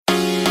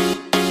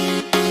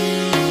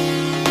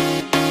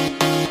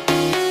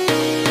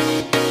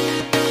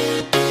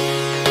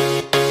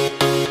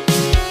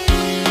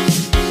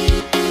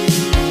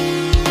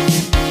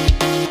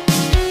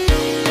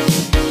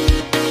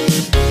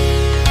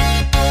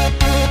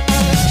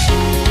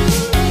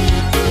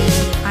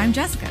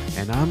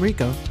I'm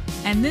Rico.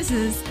 And this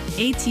is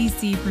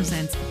ATC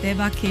Presents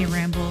Daebak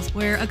K-Rambles,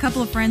 where a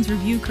couple of friends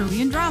review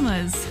Korean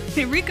dramas.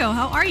 Hey Rico,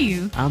 how are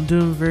you? I'm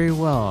doing very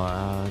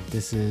well.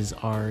 This is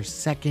our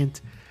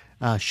second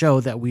show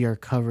that we are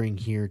covering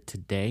here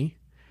today.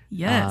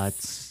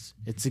 Yes.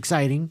 It's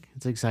exciting.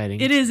 It's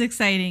exciting. It is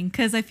exciting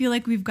because I feel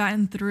like we've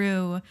gotten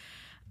through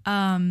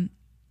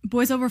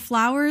Boys Over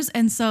Flowers,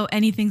 and so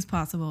anything's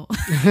possible.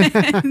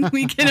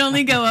 We can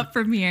only go up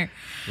from here.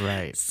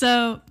 Right.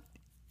 So,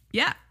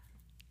 yeah.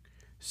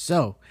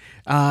 So,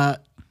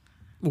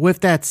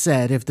 with that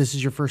said, if this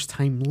is your first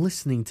time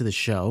listening to the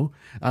show,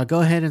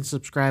 go ahead and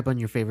subscribe on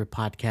your favorite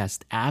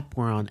podcast app.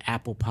 We're on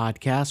Apple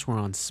Podcasts, we're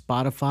on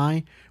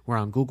Spotify, we're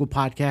on Google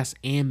Podcasts,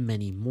 and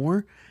many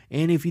more.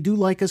 And if you do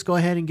like us, go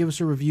ahead and give us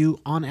a review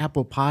on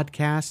Apple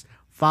Podcasts.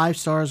 5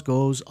 stars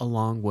goes a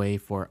long way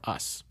for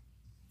us.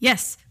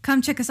 Yes,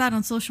 come check us out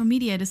on social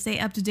media to stay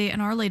up to date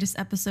on our latest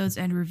episodes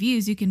and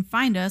reviews. You can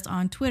find us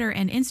on Twitter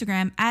and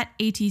Instagram at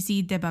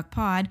ATC Daebak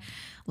Pod.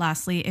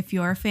 Lastly, if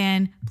you're a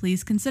fan,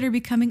 please consider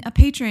becoming a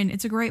patron.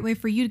 It's a great way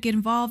for you to get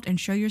involved and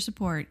show your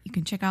support. You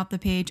can check out the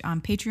page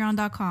on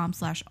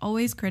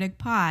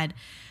patreon.com/alwayscriticpod.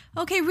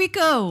 Okay,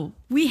 Rico,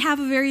 we have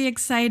a very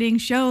exciting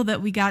show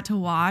that we got to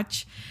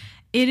watch.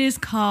 It is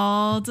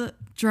called...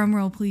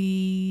 Drumroll,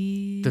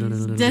 please.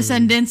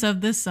 Descendants of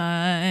the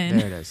Sun.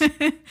 There it is.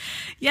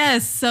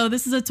 Yes, so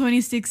this is a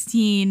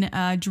 2016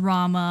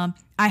 drama.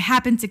 I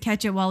happened to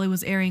catch it while it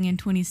was airing in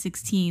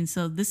 2016,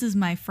 so this is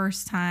my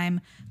first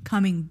time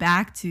coming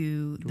back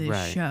to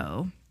this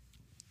show.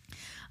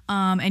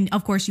 And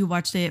of course, you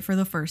watched it for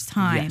the first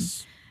time.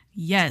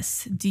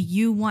 Yes. Do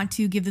you want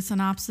to give the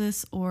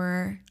synopsis,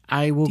 or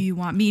do you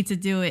want me to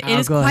do it? It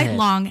is quite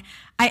long.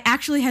 I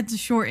actually had to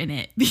shorten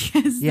it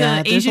because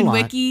the Asian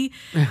wiki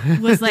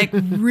was like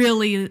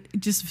really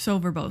just so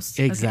verbose.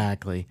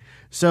 Exactly. Okay.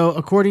 So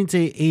according to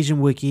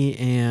Asian wiki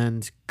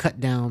and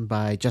cut down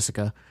by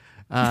Jessica,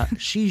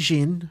 Shi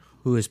Jin,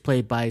 who is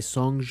played by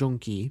Song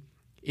Joong-ki,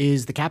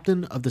 is the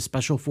captain of the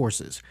special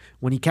forces.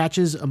 When he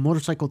catches a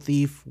motorcycle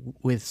thief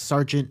with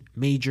Sergeant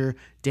Major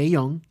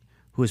Dae-young,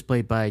 who is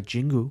played by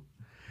Jin-gu,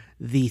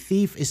 the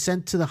thief is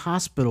sent to the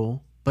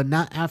hospital, but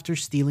not after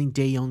stealing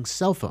Dae-young's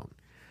cell phone.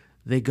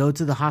 They go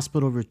to the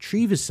hospital to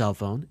retrieve his cell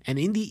phone, and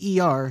in the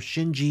ER,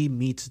 Shin-ji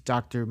meets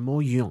Dr.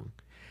 Mo-young,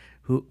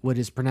 who what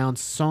is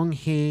pronounced Song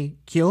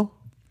Hae-kyo.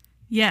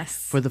 Yes.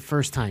 For the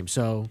first time.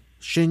 So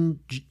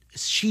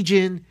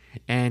Shi-jin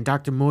and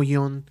Dr.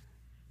 Mo-young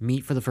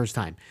meet for the first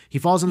time. He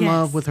falls in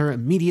love with her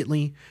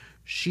immediately.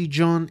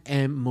 Shi-jun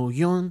and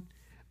Mo-young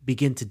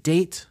begin to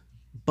date,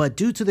 but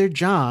due to their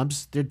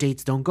jobs, their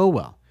dates don't go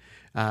well.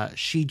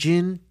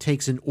 Shi-jin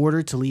takes an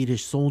order to lead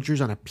his soldiers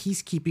on a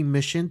peacekeeping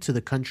mission to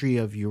the country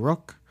of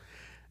Uruk.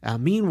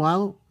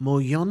 Meanwhile,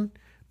 Mo-young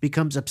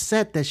becomes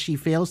upset that she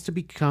fails to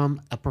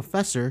become a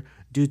professor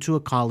due to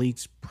a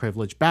colleague's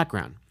privileged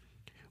background.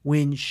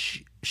 When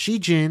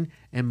Shi-jin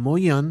and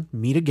Mo-young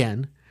meet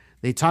again,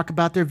 they talk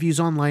about their views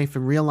on life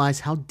and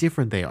realize how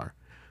different they are.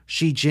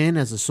 Shi-jin,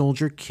 as a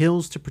soldier,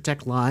 kills to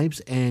protect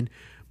lives, and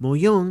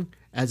Mo-young,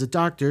 as a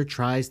doctor,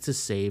 tries to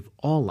save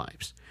all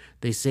lives.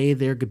 They say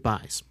their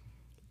goodbyes.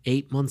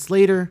 8 months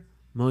later,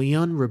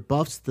 Mo-young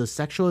rebuffs the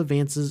sexual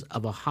advances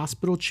of a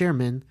hospital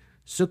chairman,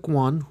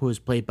 Suk-won, who is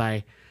played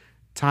by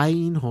Tae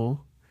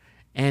In-ho,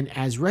 and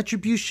as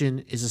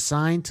retribution is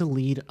assigned to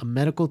lead a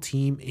medical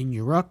team in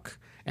Uruk,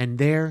 and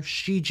there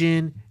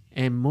Shi-jin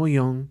and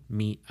Mo-young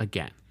meet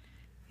again.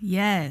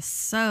 Yes,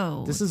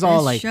 so this is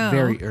all like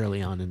very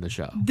early on in the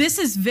show. This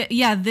is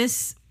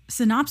this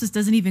synopsis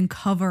doesn't even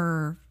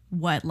cover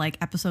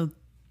episode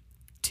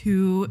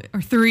 2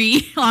 or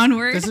 3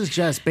 onward. This is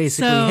just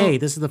basically, hey,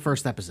 this is the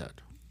first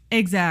episode.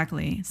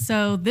 Exactly.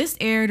 So this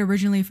aired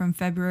originally from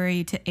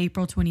February to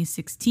April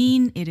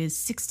 2016. It is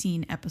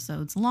 16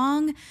 episodes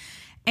long.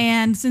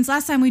 And since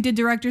last time we did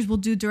directors, we'll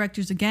do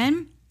directors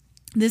again.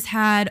 This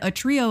had a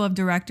trio of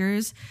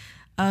directors.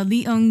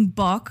 Lee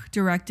Eung-bok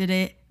directed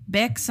it,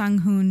 Baek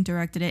Sang-hoon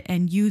directed it,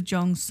 and Yoo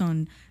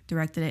Jong-sun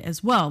directed it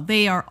as well.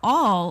 They have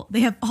all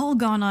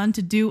gone on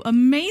to do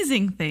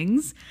amazing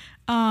things.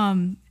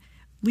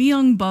 Lee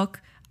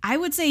Eung-bok, I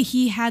would say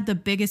he had the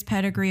biggest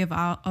pedigree of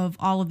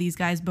all of these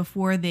guys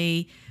before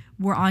they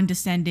were on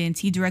Descendants.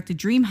 He directed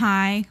Dream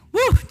High.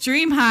 Woo!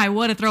 Dream High.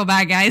 What a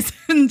throwback, guys.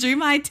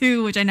 Dream High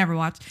 2, which I never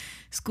watched.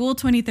 School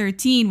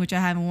 2013, which I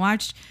haven't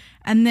watched.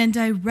 And then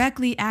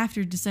directly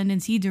after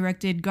Descendants, he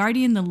directed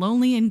Guardian, the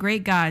Lonely and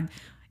Great God,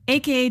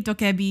 a.k.a.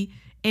 Dokebi,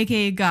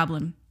 a.k.a.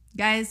 Goblin.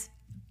 Guys,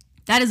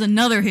 that is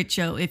another hit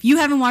show. If you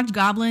haven't watched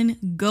Goblin,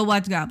 go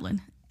watch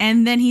Goblin.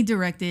 And then he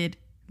directed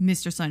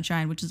Mr.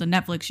 Sunshine, which is a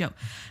Netflix show.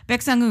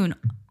 Baek Sang-hoon,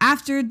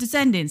 after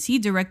Descendants, he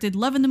directed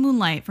Love in the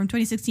Moonlight from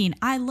 2016.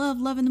 I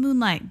love Love in the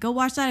Moonlight. Go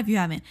watch that if you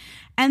haven't.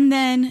 And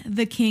then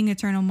The King,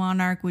 Eternal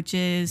Monarch, which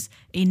is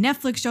a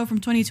Netflix show from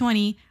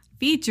 2020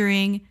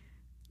 featuring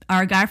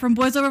our guy from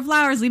Boys Over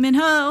Flowers, Lee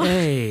Min-ho.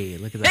 Hey,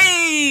 look at that.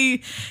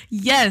 Hey!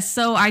 Yes,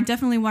 so I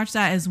definitely watched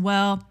that as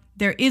well.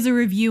 There is a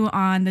review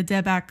on the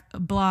Daebak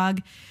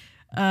blog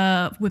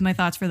with my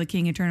thoughts for The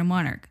King, Eternal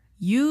Monarch.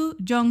 Yoo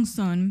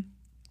Jong-sun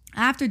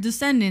After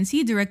Descendants,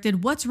 he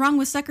directed What's Wrong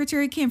with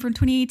Secretary Kim from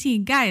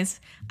 2018. Guys,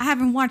 I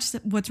haven't watched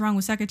What's Wrong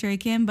with Secretary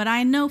Kim, but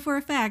I know for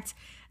a fact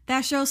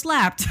that show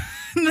slapped.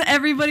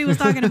 Everybody was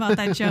talking about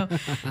that show.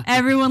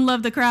 Everyone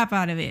loved the crap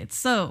out of it.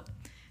 So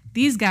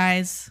these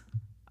guys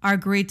are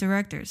great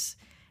directors.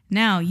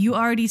 Now, you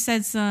already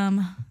said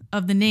some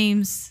of the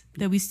names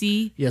that we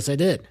see. Yes, I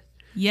did.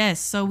 Yes,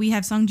 so we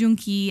have Song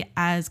Joong-ki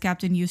as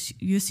Captain Yoo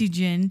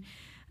Si-jin.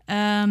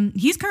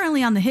 He's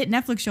currently on the hit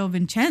Netflix show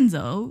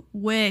Vincenzo,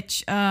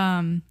 which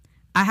I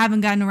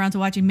haven't gotten around to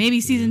watching.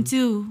 Maybe season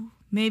 2.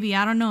 Maybe,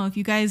 I don't know. If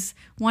you guys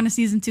want a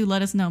season 2,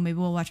 let us know. Maybe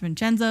we'll watch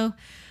Vincenzo.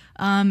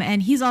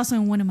 And he's also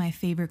in one of my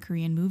favorite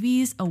Korean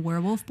movies, A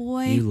Werewolf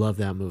Boy. You love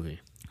that movie.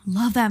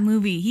 Love that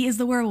movie. He is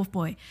the werewolf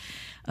boy.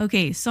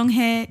 Okay, Song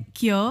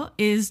Hye-kyo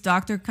is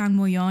Dr. Kang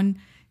Mo-yeon.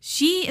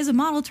 She is a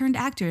model turned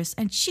actress,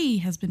 and she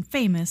has been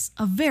famous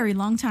a very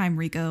long time,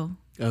 Rico.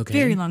 Okay.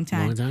 Very long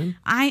time. Long time?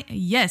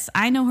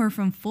 I know her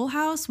from Full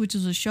House, which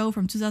was a show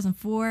from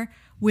 2004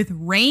 with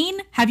Rain.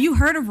 Have you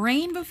heard of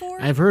Rain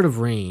before? I've heard of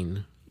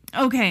Rain.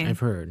 Okay. I've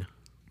heard.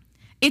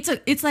 It's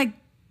like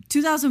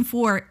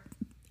 2004.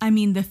 I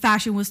mean, the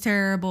fashion was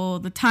terrible.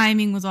 The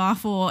timing was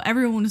awful.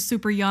 Everyone was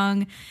super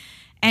young.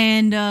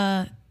 And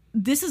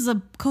this is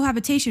a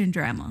cohabitation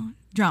drama.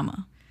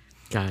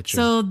 Gotcha.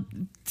 So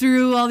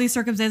through all these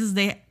circumstances,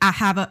 they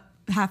have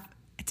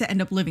to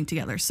end up living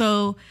together.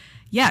 So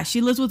yeah,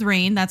 she lives with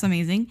Rain. That's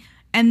amazing.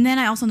 And then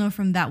I also know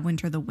from That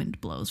Winter the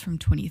Wind Blows from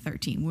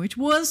 2013, which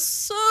was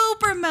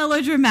super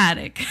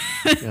melodramatic.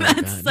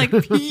 That's like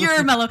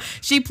pure mellow.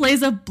 She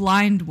plays a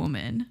blind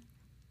woman.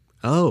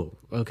 Oh,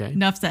 okay.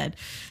 Enough said.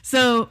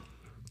 So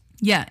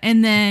yeah,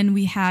 and then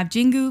we have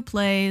Jingu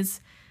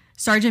plays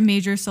Sergeant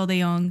Major So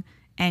Dae-young,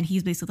 and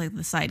he's basically like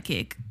the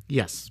sidekick.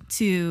 Yes.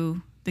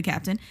 To the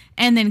captain.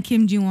 And then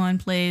Kim Ji-won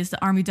plays the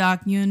Army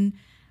Doc Yoon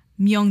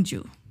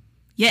Myung-ju.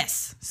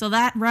 Yes. So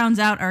that rounds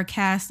out our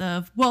cast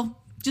of, well,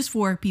 just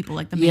 4 people,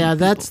 like the main people.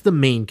 That's the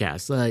main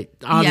cast. Like,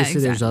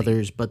 obviously there's exactly.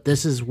 others, but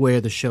this is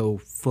where the show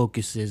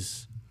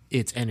focuses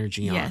its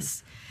energy on.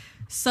 Yes.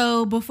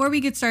 So before we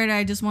get started,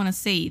 I just want to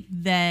say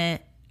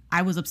that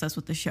I was obsessed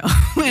with the show.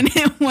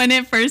 when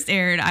it first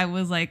aired, I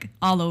was like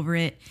all over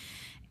it.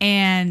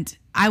 And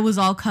I was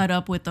all caught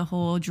up with the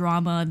whole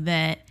drama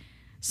that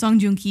Song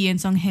Joong-ki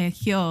and Song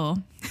Hye-kyo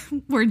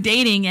were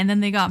dating, and then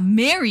they got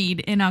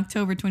married in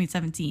October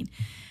 2017.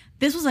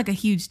 This was like a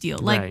huge deal.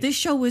 Like, Right. This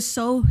show was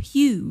so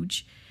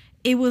huge.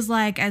 It was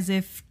like as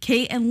if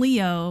Kate and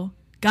Leo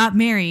got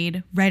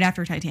married right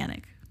after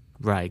Titanic.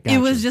 Right. Gotcha. It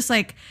was just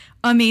like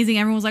amazing.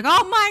 Everyone was like,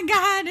 oh my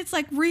God, it's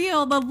like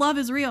real. The love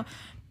is real.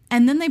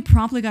 And then they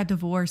promptly got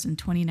divorced in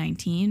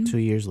 2019. 2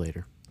 years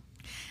later.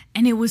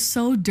 And it was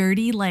so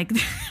dirty. Like,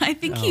 I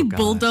think he God.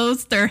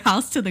 bulldozed their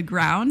house to the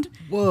ground.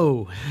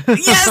 Whoa.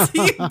 Yes,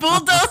 he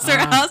bulldozed their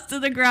house to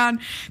the ground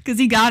because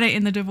he got it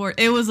in the divorce.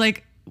 It was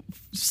like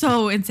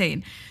so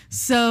insane.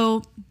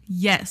 So,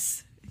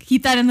 yes,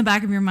 keep that in the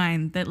back of your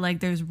mind that like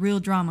there's real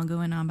drama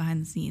going on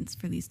behind the scenes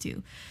for these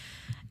two.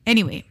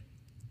 Anyway,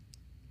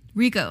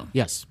 Rico.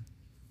 Yes.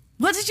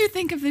 What did you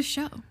think of this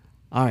show?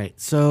 All right.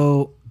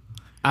 So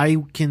I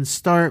can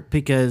start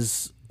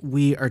because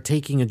we are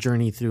taking a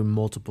journey through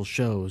multiple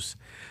shows.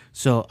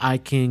 So I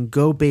can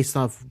go based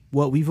off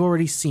what we've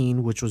already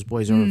seen, which was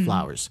Boys Over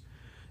Flowers.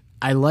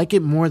 I like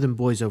it more than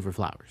Boys Over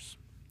Flowers.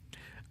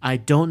 I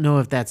don't know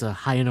if that's a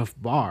high enough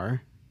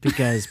bar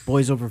because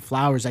Boys Over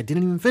Flowers, I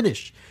didn't even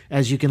finish,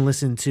 as you can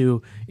listen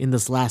to in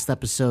this last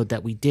episode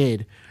that we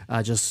did.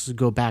 Just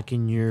go back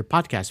in your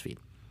podcast feed.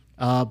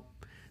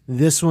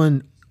 This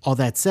one, all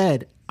that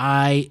said,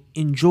 I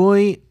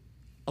enjoy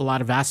a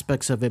lot of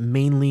aspects of it,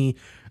 mainly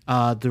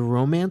the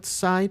romance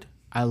side.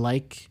 I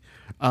like.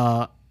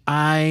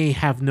 I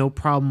have no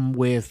problem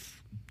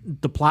with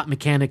the plot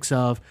mechanics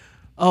of,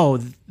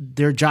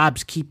 their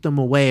jobs keep them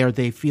away or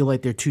they feel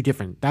like they're too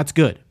different. That's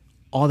good.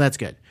 All that's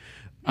good.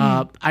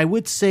 I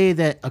would say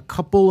that a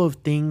couple of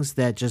things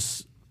that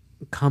just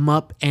come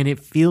up and it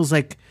feels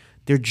like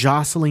they're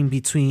jostling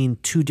between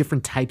 2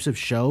 different types of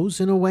shows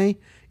in a way.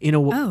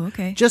 Oh,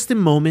 okay. Just in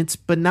moments,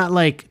 but not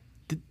like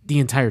the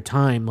entire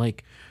time.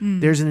 Like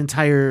there's an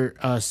entire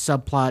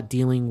subplot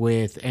dealing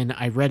with, and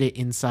I read it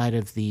inside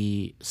of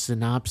the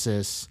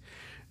synopsis.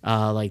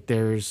 Like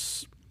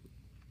there's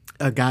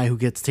a guy who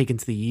gets taken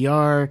to the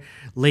ER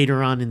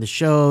later on in the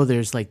show.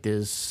 There's like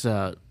this,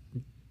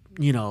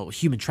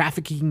 human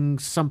trafficking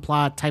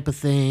subplot type of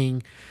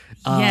thing.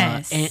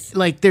 Yes. And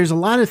like there's a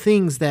lot of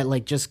things that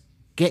like just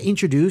get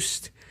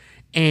introduced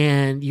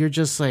and you're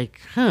just like,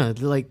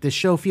 like the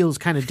show feels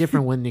kind of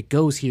different when it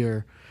goes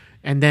here.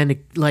 And then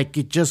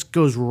it just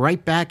goes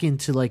right back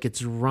into like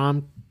its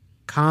rom-com-ish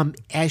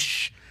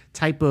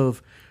type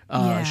of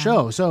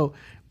show. So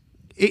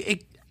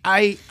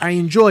I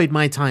enjoyed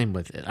my time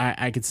with it.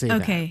 I could say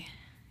that. Okay.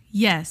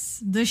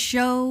 Yes. The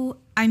show,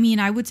 I mean,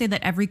 I would say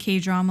that every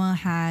K-drama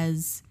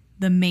has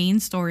the main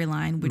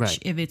storyline, which Right.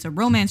 if it's a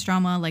romance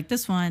drama like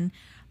this one,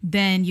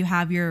 then you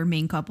have your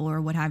main couple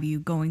or what have you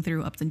going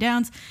through ups and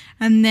downs.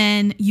 And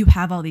then you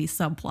have all these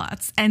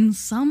subplots. And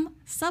some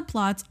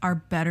subplots are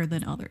better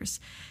than others.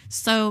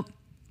 So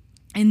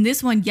In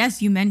this one,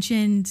 yes, you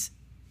mentioned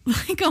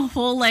like a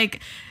whole like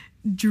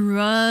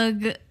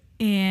drug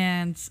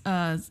and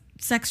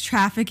sex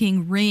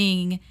trafficking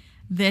ring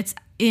that's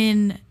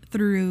in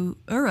through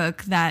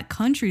Uruk, that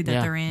country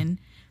that they're in,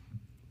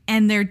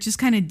 and they're just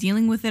kind of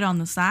dealing with it on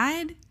the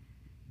side.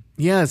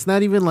 Yeah, it's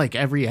not even like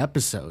every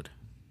episode.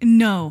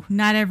 No,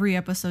 not every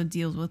episode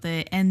deals with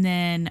it. And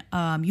then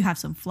you have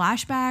some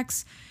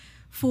flashbacks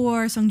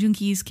for Song Joong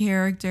Ki's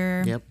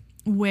character. Yep.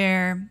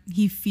 Where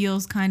he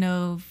feels kind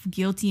of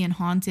guilty and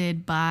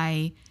haunted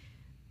by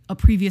a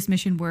previous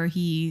mission where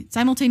he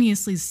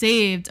simultaneously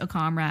saved a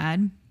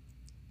comrade,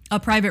 a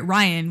Private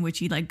Ryan, which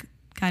he like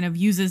kind of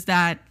uses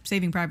that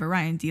Saving Private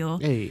Ryan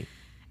deal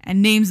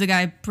and names the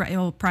guy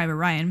Private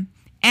Ryan.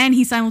 And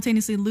he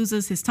simultaneously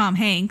loses his Tom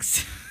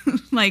Hanks,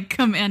 like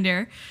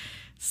commander.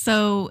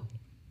 So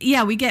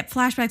yeah, we get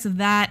flashbacks of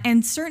that,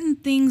 and certain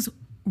things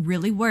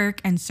really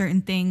work and certain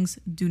things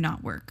do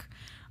not work.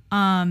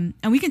 And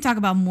we can talk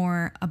about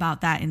more about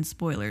that in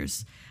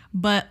spoilers.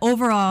 But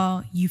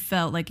overall, you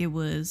felt like it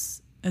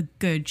was a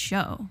good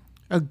show.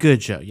 A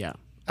good show, yeah.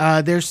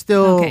 There's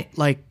still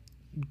like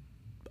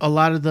a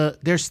lot of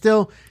they're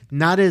still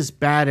not as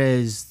bad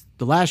as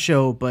the last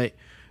show, but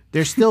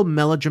there's still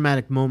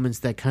melodramatic moments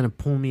that kind of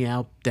pull me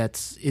out.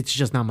 It's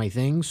just not my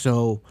thing.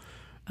 So,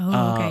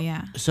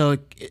 So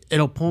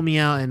it'll pull me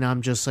out, and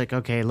I'm just like,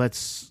 okay,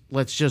 let's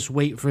just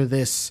wait for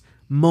this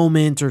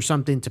moment or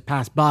something to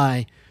pass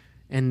by.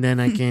 And then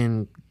I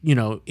can,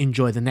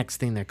 enjoy the next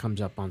thing that comes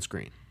up on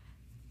screen.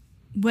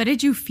 What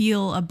did you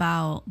feel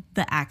about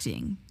the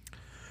acting?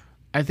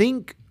 I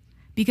think...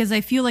 Because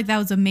I feel like that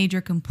was a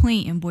major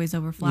complaint in Boys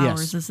Over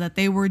Flowers, is that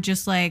they were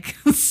just like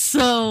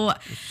so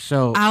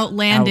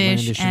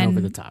outlandish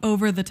and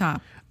over the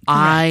top.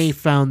 I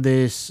found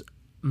this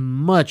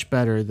much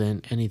better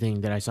than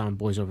anything that I saw in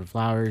Boys Over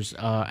Flowers.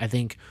 I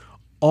think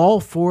all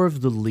 4 of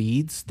the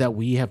leads that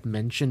we have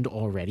mentioned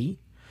already...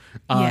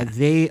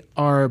 they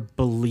are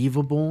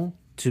believable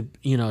to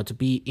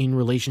be in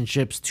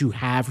relationships, to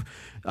have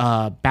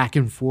back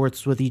and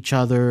forths with each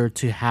other,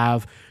 to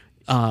have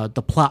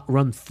the plot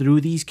run through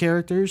these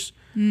characters.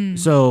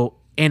 So,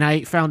 and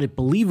I found it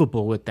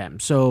believable with them.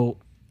 So,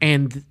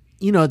 and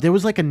there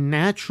was like a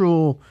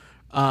natural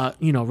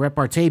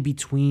repartee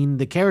between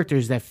the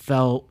characters that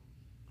felt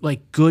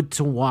like good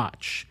to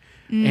watch.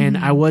 And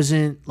I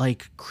wasn't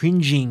like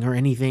cringing or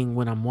anything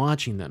when I'm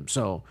watching them.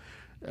 So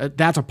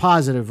that's a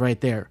positive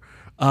right there.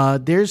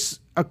 There's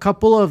a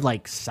couple of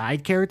like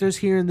side characters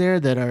here and there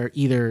that are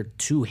either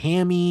too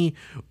hammy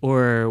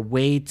or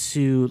way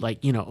too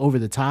like, over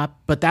the top,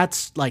 but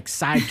that's like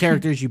side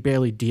characters you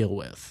barely deal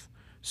with.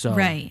 So,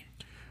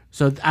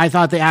 So I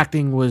thought the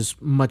acting was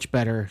much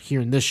better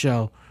here in this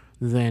show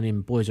than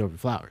in Boys Over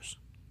Flowers.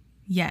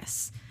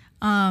 Yes.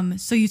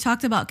 So you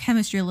talked about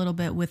chemistry a little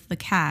bit with the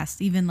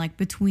cast, even like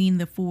between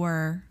the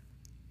 4,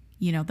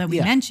 that we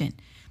mentioned,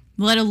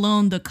 let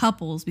alone the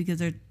couples,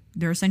 because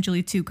they're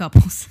essentially 2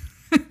 couples.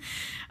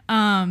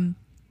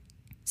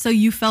 So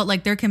you felt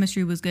like their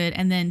chemistry was good,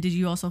 and then did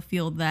you also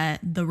feel that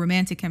the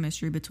romantic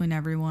chemistry between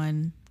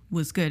everyone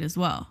was good as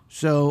well?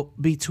 So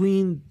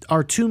between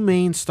our 2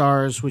 main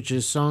stars, which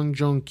is Song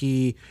Joong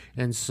Ki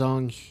and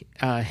Song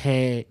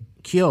Hye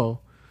Kyo,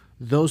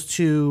 those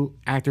 2,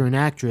 actor and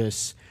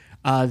actress,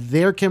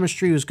 their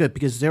chemistry was good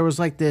because there was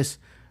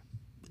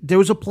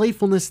a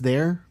playfulness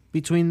there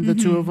between the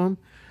 2 of them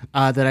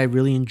that I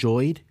really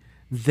enjoyed.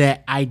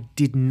 That I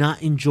did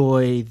not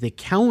enjoy the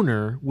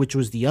counter, which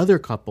was the other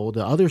couple,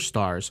 the other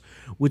stars,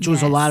 which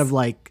was a lot of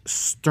like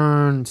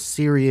stern,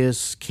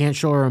 serious, can't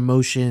show our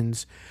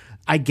emotions.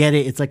 I get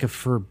it. It's like a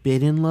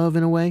forbidden love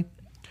in a way.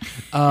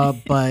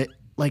 But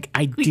like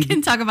we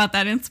can talk about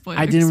that in spoilers.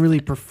 I didn't really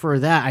prefer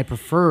that. I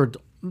preferred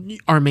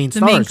our main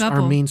stars.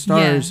 Our main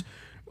stars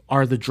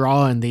are the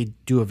draw, and they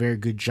do a very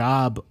good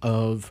job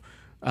of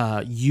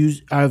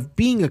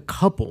being a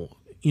couple.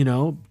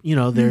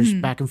 There's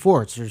back and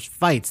forth, there's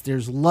fights,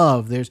 there's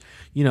love, there's,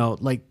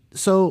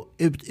 so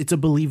it's a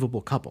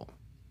believable couple.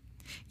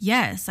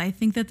 Yes, I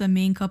think that the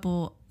main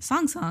couple,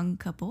 Song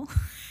couple,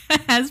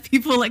 as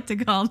people like to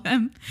call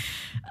them,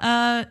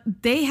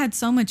 they had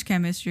so much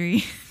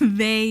chemistry.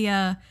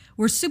 They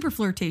were super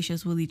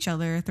flirtatious with each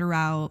other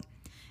throughout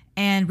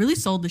and really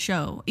sold the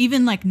show.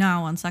 Even like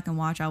now on second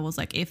watch, I was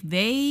like, if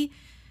they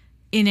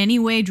in any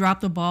way drop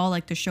the ball,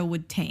 like the show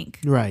would tank.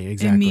 Right,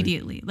 exactly.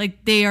 Immediately.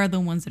 Like they are the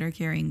ones that are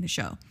carrying the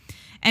show.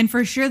 And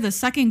for sure, the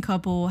second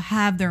couple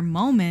have their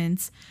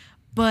moments,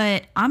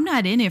 but I'm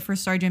not in it for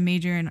Sergeant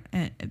Major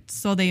and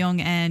So Dae-young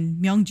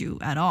and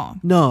Myungju at all.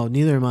 No,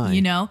 neither am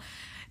I.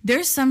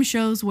 There's some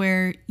shows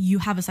where you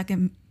have a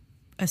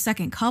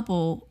second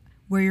couple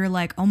where you're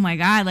like, oh my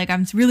God, like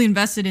I'm really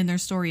invested in their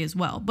story as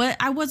well. But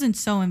I wasn't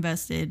so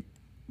invested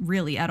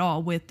really at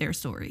all with their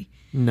story.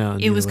 No,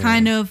 it was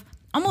kind of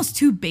almost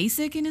too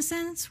basic in a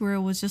sense, where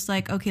it was just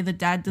like, okay, the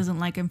dad doesn't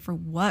like him for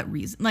what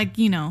reason? Like,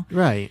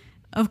 Right.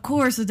 Of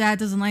course the dad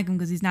doesn't like him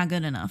because he's not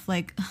good enough.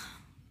 Like,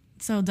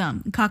 so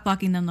dumb. Cock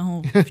blocking them the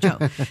whole show.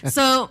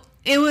 So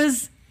it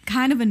was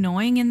kind of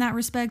annoying in that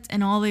respect,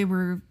 and all they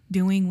were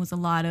doing was a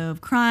lot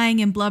of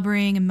crying and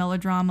blubbering and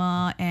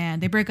melodrama,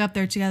 and they break up,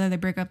 they're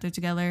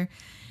together,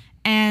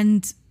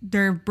 and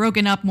they're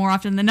broken up more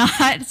often than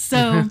not.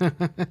 So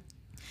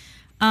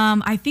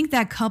I think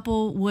that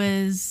couple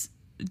was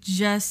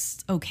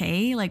just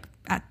okay, like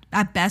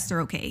at best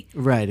they're okay.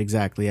 Right,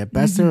 exactly. At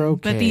best they're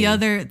okay.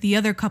 But the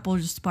other couple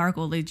just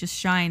sparkle, they just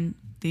shine,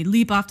 they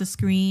leap off the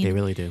screen. They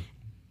really do.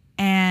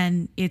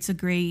 And it's a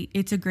great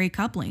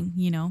coupling,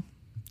 you know.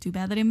 Too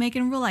bad they didn't make it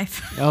in real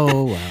life.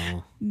 Oh,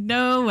 well.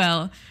 No,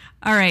 well.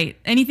 All right.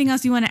 Anything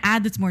else you want to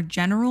add that's more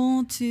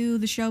general to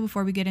the show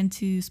before we get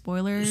into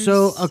spoilers?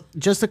 So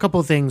just a couple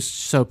of things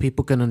so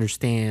people can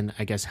understand,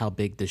 I guess, how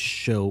big this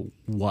show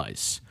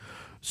was.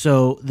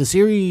 So the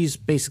series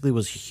basically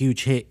was a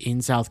huge hit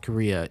in South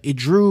Korea. It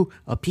drew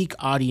a peak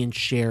audience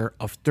share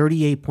of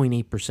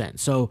 38.8%.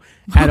 So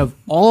out of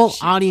all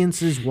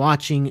audiences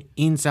watching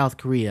in South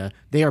Korea,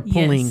 they are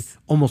pulling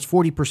almost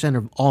 40%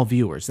 of all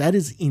viewers. That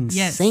is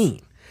insane.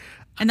 Yes.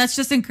 And that's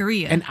just in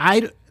Korea. And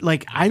I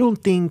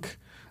don't think,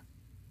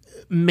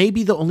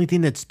 maybe the only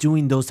thing that's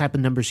doing those type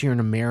of numbers here in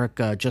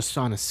America just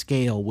on a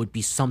scale would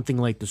be something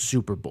like the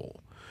Super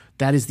Bowl.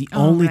 That is the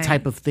only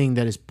type of thing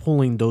that is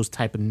pulling those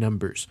type of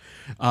numbers.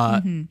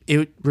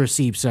 It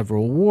received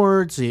several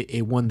awards.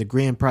 It won the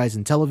grand prize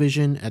in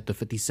television at the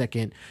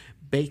 52nd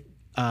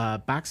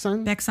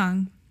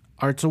Baeksang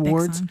Arts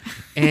Awards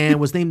and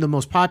was named the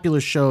most popular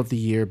show of the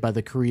year by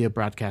the Korea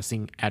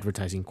Broadcasting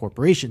Advertising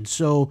Corporation.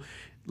 So,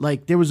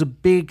 like, there was a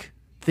big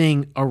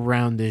thing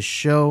around this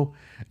show.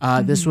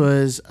 This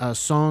was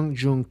Song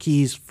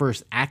Joong-ki's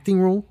first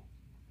acting role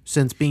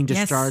since being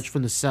discharged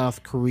from the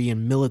South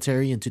Korean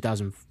military in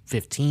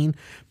 2015.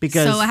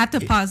 Because so I have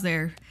to pause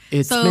there.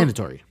 It's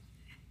mandatory.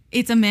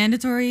 It's a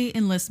mandatory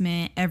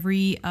enlistment.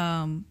 Every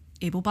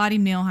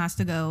able-bodied male has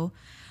to go.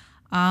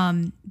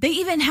 They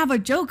even have a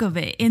joke of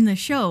it in the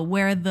show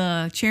where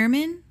the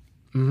chairman,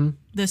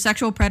 the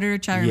sexual predator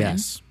chairman,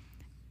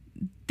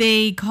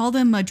 they called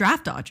him a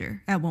draft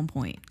dodger at one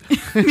point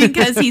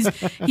because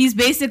he's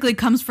basically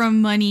comes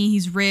from money.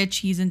 He's rich.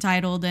 He's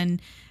entitled,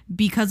 and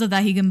because of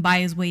that, he can buy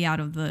his way out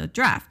of the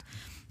draft.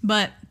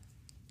 But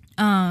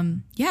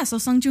so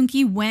Song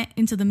Joong-ki went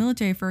into the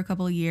military for a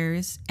couple of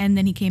years, and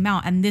then he came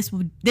out, and this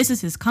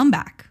is his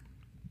comeback.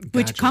 Gotcha.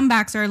 Which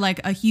comebacks are like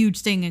a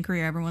huge thing in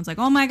Korea. Everyone's like,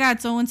 oh my God,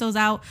 so-and-so's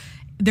out.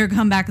 Their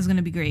comeback is going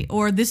to be great.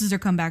 Or this is their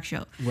comeback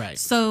show. Right.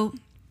 So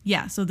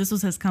this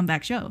was his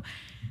comeback show.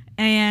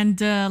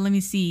 And let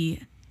me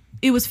see.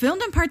 It was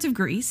filmed in parts of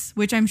Greece,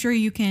 which I'm sure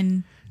you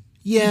can...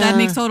 Yeah. That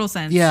makes total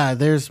sense. Yeah,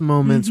 there's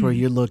moments where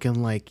you're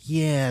looking like,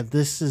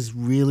 this is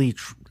really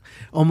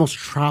almost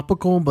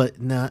tropical, but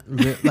not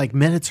like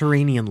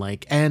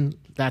Mediterranean-like. And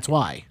that's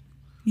why.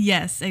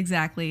 Yes,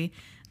 exactly.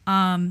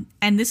 And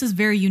this is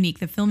very unique.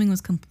 The filming was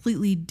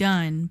completely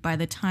done by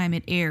the time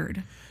it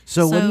aired.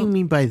 So what do you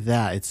mean by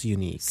that? It's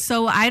unique.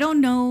 So I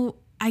don't know.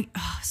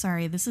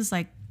 This is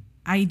like,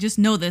 I just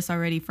know this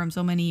already from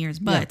so many years,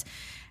 but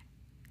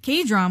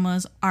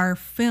K-dramas are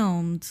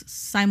filmed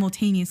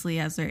simultaneously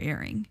as they're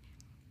airing.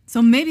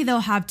 So maybe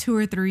they'll have 2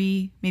 or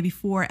 3, maybe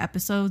 4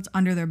 episodes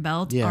under their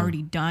belt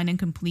already done and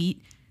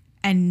complete.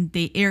 And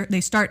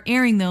they start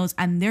airing those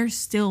and they're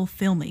still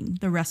filming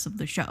the rest of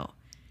the show.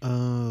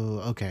 Oh,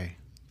 okay.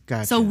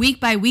 Gotcha. So week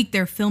by week,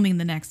 they're filming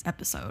the next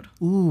episode.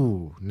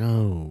 Ooh,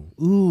 no.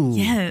 Ooh.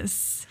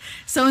 Yes.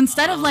 So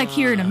instead of like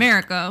here in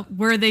America,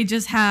 where they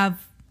just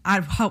have,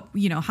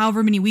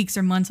 however many weeks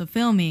or months of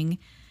filming,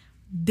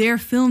 they're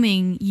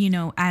filming,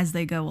 as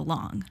they go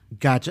along.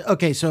 Gotcha.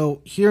 Okay,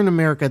 so here in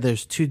America,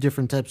 there's 2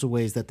 different types of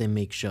ways that they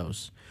make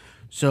shows.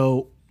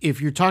 So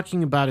if you're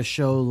talking about a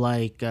show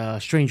like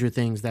Stranger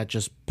Things that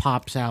just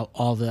pops out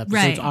all the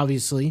episodes,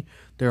 obviously,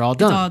 they're all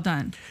done. It's all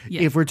done.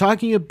 Yeah. If we're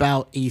talking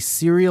about a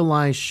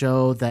serialized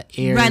show that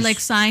airs... Right, like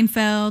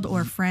Seinfeld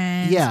or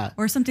Friends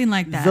or something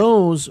like that.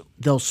 Those,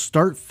 they'll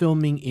start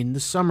filming in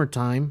the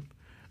summertime.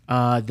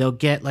 They'll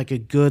get like a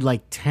good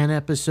 10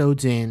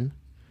 episodes in.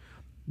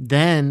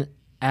 Then,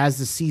 as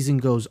the season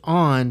goes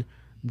on,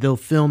 they'll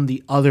film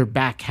the other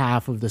back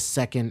half of the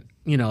second,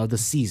 the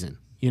season.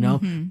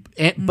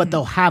 But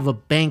they'll have a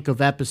bank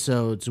of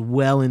episodes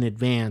well in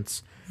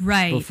advance.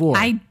 Right. Before.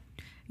 I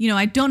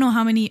don't know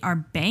how many are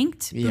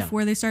banked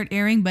before they start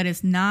airing, but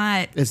it's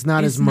not as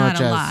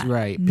much as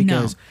right,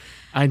 because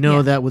I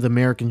know that with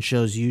American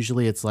shows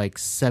usually it's like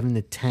 7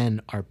 to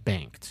 10 are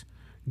banked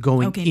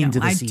going into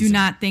the season. I do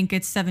not think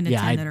it's 7 to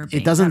 10 that are banked.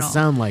 It doesn't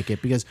sound like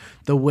it because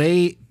the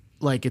way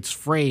it's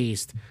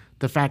phrased,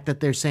 the fact that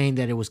they're saying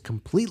that it was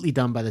completely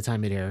done by the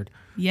time it aired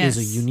is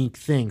a unique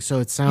thing. So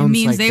it sounds it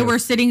means like they were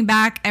sitting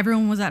back,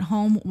 everyone was at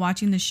home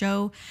watching the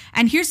show.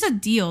 And here's the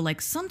deal,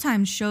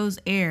 sometimes shows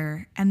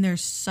air and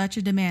there's such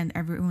a demand,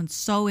 everyone's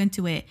so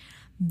into it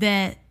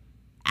that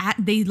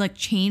they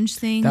change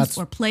things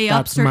or play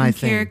up certain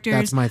characters.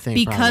 That's my thing,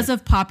 because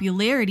of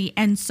popularity.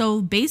 And so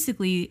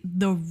basically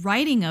the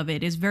writing of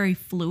it is very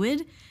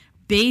fluid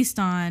based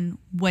on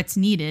what's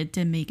needed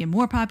to make it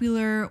more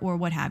popular or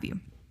what have you.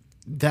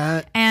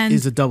 That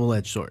is a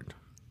double-edged sword.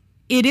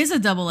 it is a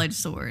double-edged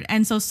sword.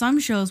 And so some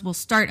shows will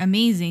start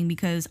amazing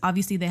because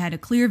obviously they had a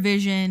clear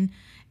vision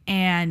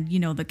and, you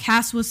know, the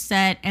cast was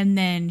set, and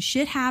then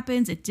shit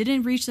happens. It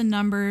didn't reach the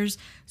numbers.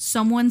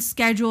 Someone's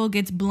schedule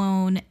gets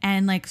blown,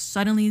 and like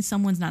suddenly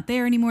someone's not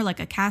there anymore. Like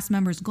a cast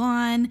member's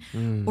gone,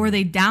 or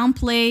they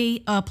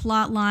downplay a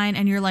plot line,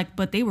 and you're like,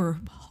 but they were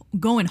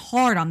going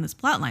hard on this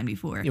plot line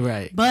before.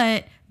 Right.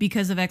 But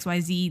because of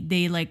XYZ,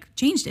 they like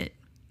changed it.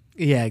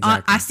 Yeah,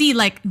 exactly. Así,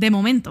 like, de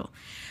momento.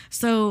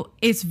 So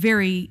it's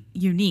very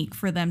unique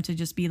for them to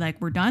just be like,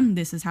 we're done.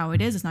 This is how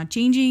it is. It's not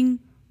changing.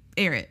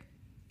 Air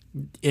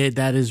it.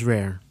 That is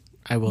rare.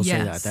 I will say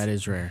Yes. that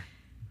is rare.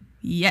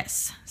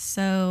 Yes.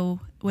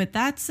 So with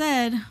that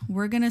said,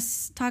 we're going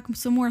to talk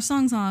some more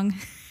song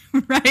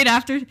right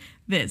after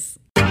this.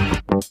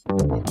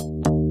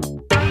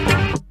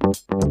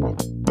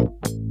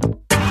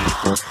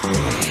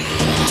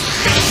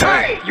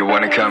 Hey, you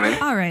want to come in?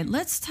 All right,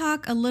 let's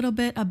talk a little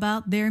bit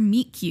about their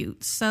meet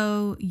cute.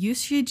 So Yoo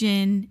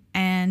Si-jin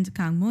and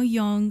Kang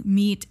Mo-young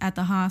meet at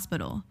the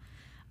hospital.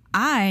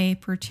 I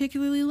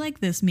particularly like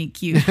this meet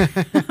cute.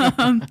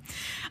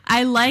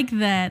 I like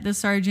that the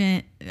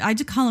sergeant, I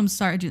just call him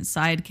Sergeant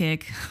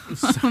Sidekick.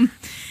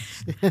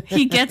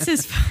 He gets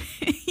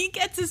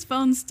his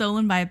phone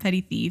stolen by a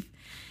petty thief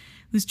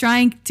who's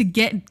trying to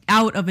get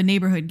out of a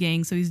neighborhood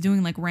gang. So he's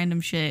doing like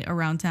random shit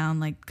around town,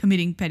 like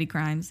committing petty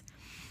crimes.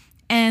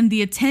 And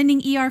the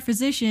attending ER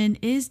physician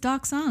is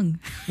Doc Sung.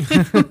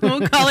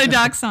 We'll call her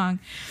Doc Sung.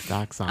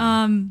 Doc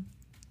Sung.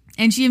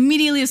 And she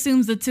immediately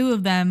assumes the two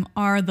of them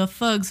are the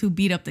thugs who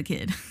beat up the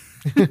kid.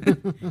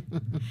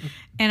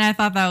 And I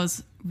thought that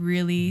was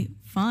really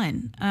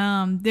fun.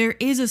 There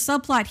is a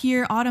subplot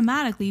here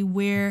automatically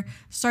where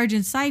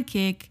Sergeant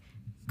Sidekick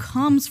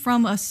comes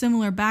from a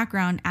similar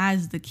background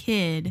as the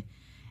kid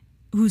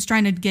who's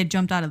trying to get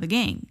jumped out of the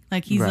gang.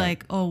 Like he's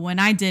like, oh, when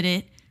I did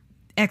it,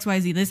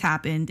 XYZ, this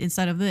happened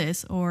instead of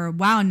this. Or,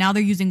 wow, now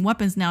they're using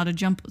weapons now to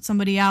jump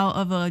somebody out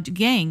of a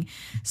gang.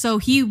 So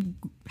he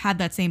had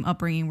that same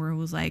upbringing where it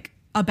was like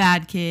a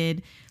bad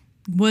kid,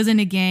 was in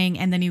a gang,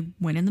 and then he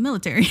went in the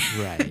military.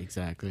 Right,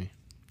 exactly.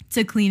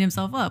 To clean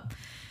himself up.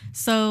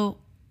 So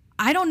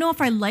I don't know if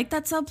I like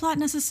that subplot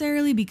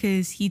necessarily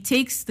because he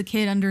takes the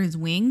kid under his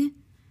wing.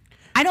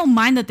 I don't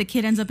mind that the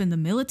kid ends up in the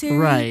military.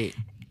 Right.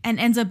 And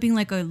ends up being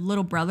like a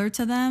little brother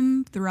to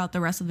them throughout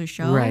the rest of the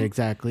show. Right,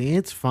 exactly.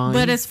 It's fine.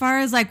 But as far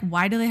as like,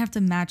 why do they have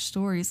to match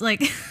stories?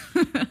 Like,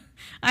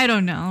 I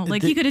don't know.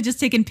 Like, you could have just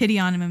taken pity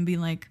on him and be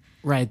like,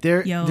 right.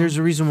 There's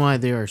a reason why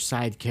they are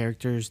side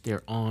characters.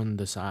 They're on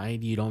the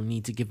side. You don't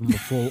need to give them a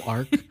full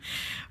arc.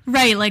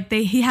 Right. Like,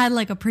 he had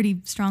like a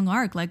pretty strong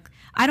arc. Like,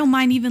 I don't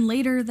mind even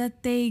later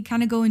that they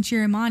kind of go and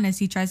cheer him on as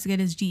he tries to get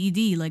his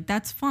GED. Like,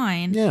 that's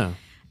fine. Yeah.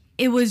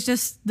 It was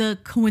just the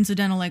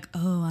coincidental, like,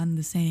 oh, I'm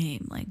the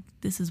same. Like,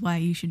 this is why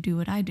you should do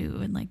what I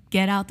do and like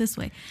get out this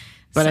way.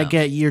 But I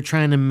get you're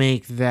trying to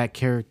make that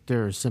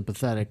character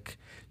sympathetic.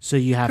 So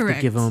you have to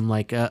give him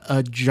like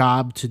a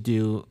job to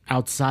do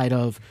outside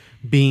of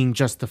being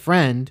just a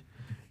friend.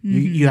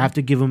 Mm-hmm. You have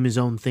to give him his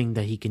own thing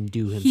that he can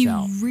do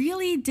himself. He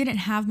really didn't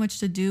have much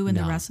to do in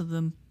the rest of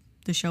the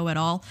show at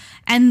all.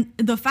 And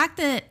the fact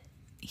that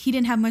he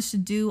didn't have much to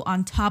do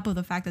on top of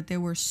the fact that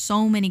there were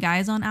so many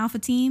guys on Alpha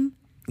Team.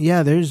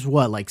 Yeah, there's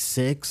like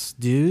 6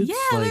 dudes?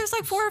 Yeah, there's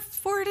like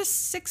four to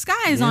six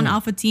guys on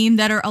Alpha Team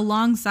that are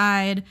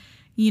alongside,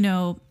 you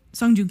know,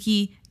 Sung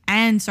Joong-ki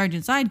and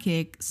Sergeant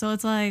Sidekick. So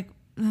it's like,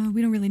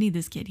 we don't really need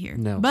this kid here.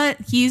 No.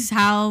 But he's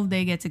how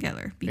they get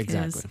together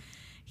because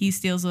he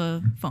steals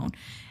a phone.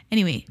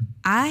 Anyway,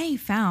 I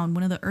found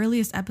one of the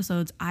earliest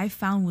episodes I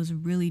found was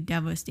really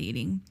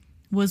devastating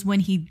was when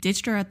he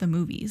ditched her at the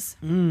movies.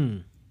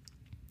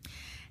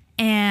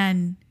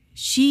 And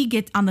she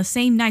gets, on the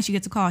same night she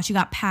gets a call, she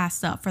got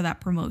passed up for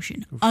that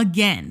promotion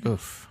again.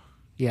 Oof.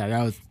 Yeah,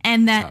 that was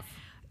tough.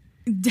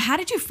 How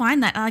did you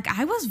find that? Like,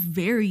 I was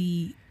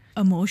very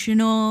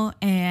emotional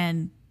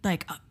and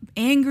like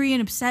angry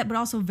and upset, but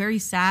also very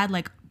sad,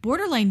 like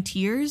borderline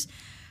tears.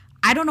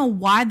 I don't know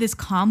why this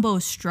combo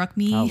struck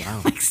me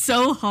like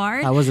so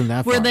hard. I wasn't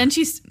that far. Where then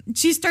she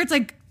starts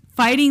like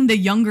fighting the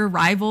younger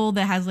rival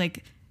that has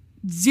like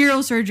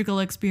zero surgical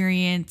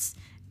experience,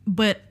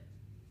 but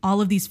all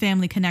of these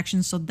family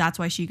connections. So that's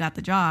why she got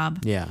the job.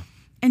 Yeah.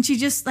 And she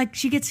just like,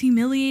 she gets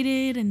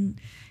humiliated and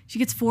she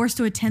gets forced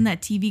to attend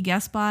that TV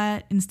guest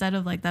spot instead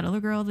of like that other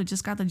girl that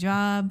just got the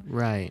job.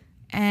 Right.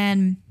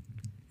 And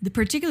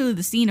particularly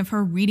the scene of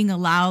her reading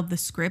aloud the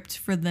script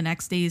for the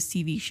next day's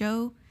TV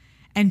show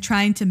and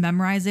trying to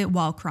memorize it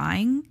while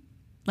crying,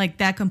 like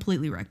that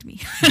completely wrecked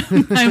me.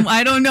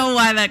 I don't know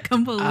why that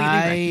completely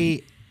wrecked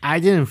me. I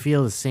didn't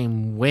feel the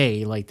same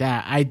way like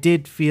that. I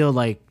did feel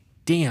like,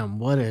 damn,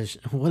 what a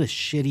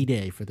shitty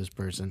day for this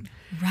person.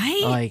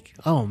 Right? Like,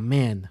 oh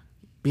man,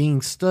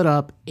 being stood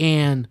up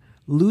and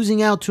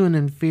losing out to an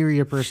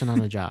inferior person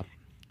on a job.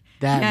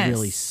 That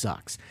really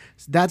sucks.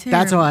 That's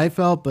how I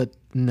felt, but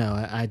no,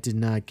 I did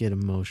not get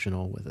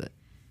emotional with it.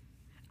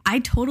 I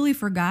totally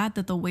forgot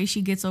that the way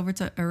she gets over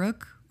to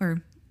Uruk,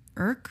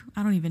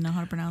 I don't even know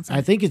how to pronounce it.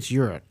 I think it's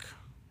Uruk.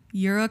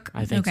 Uruk?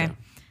 I think so.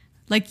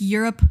 Like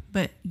Europe,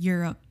 but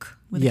Europe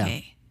with a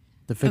K.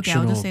 The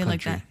fictional I'll just say it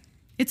country. like that.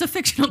 It's a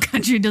fictional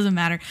country, it doesn't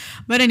matter.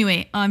 But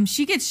anyway,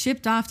 she gets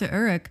shipped off to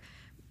Uruk,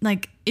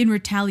 like in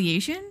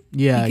retaliation.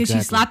 Yeah, because exactly.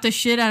 she slapped the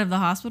shit out of the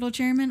hospital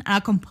chairman. I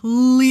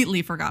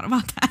completely forgot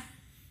about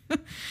that.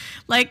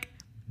 Like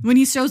when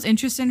he shows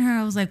interest in her,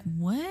 I was like,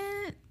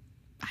 what?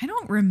 I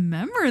don't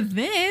remember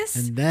this.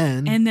 And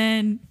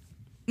then,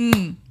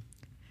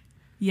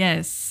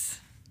 yes.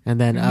 And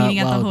then, We're meeting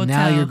at the well,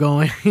 now hotel. you're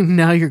going.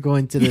 Now you're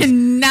going to this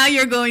And now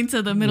you're going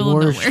to the middle of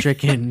nowhere.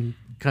 war-stricken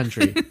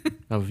country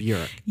of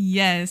Europe.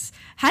 Yes.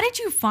 How did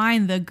you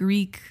find the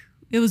Greek?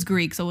 It was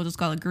Greek, so we'll just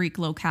call it Greek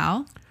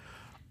locale.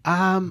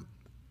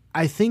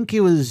 I think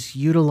it was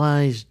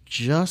utilized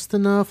just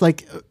enough.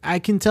 Like I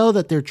can tell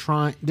that they're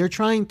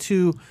trying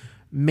to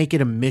make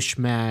it a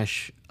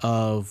mishmash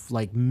of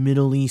like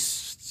Middle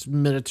East,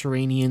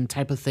 Mediterranean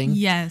type of thing.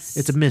 Yes.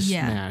 It's a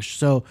mishmash.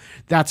 So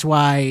that's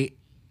why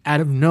out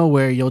of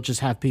nowhere you'll just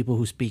have people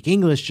who speak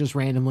English just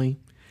randomly.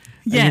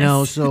 Yes. You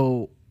know,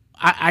 so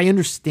I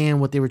understand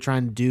what they were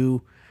trying to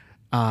do.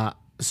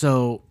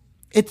 So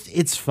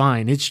it's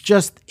fine. It's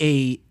just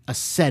a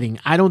setting.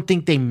 I don't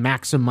think they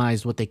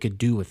maximized what they could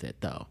do with it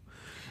though.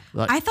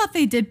 I thought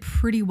they did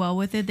pretty well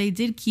with it. They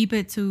did keep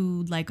it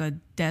to like a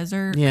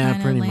desert kind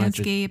pretty of much.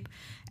 landscape.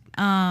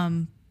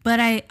 But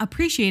I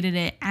appreciated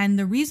it. And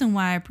the reason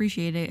why I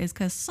appreciate it is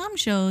because some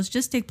shows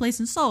just take place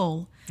in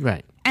Seoul.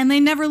 Right. And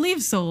they never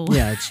leave Seoul.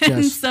 Yeah, it's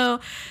And just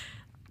so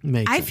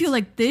makes I sense. feel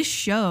like this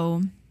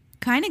show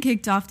kind of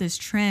kicked off this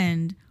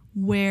trend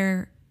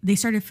where they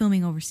started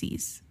filming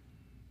overseas.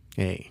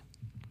 Hey.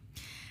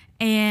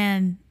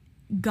 And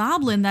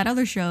Goblin, that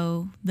other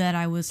show that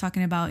I was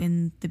talking about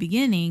in the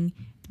beginning,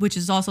 which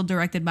is also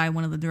directed by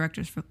one of the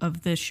directors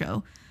of this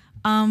show,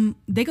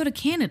 they go to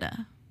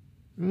Canada.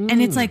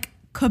 And it's like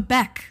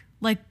Quebec,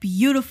 like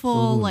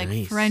beautiful, Ooh, like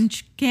nice.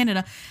 French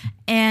Canada.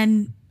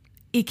 And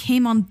it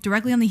came on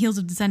directly on the heels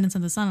of Descendants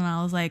of the Sun. And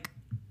I was like,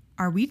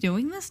 are we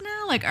doing this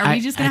now? Like, are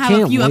we just going to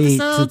have a few can't wait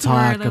episodes to where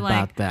talk they're about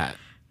like, that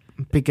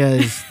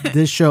because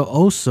this show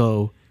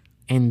also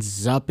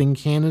ends up in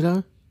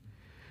Canada.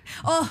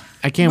 oh,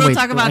 I can't we'll wait.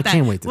 talk about I that.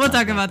 can't wait to we'll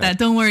talk talk about that.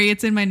 Don't worry,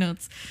 it's in my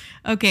notes.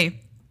 Okay,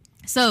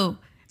 so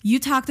you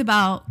talked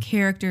about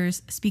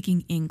characters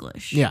speaking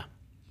English. Yeah.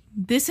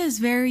 This is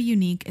very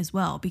unique as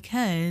well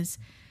because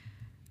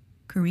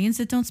Koreans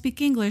that don't speak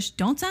English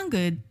don't sound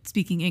good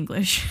speaking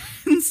English.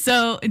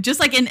 So just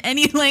like in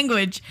any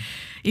language,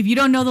 if you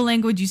don't know the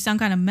language, you sound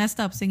kind of messed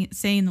up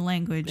saying the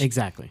language.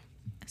 Exactly.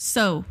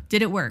 So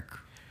did it work?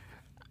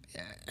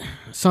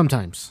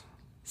 Sometimes.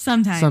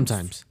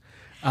 Sometimes.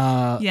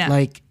 Yeah.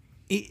 Like,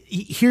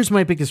 here's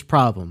my biggest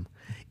problem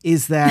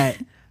is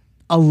that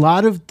a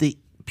lot of the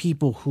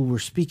people who were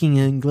speaking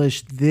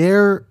English,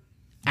 their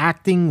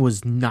acting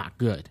was not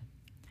good.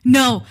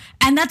 No,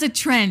 and that's a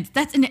trend.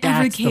 That's in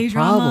every That's the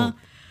K-drama. problem.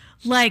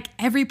 Like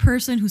every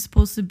person who's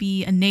supposed to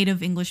be a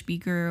native English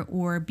speaker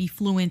or be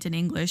fluent in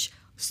English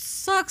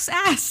sucks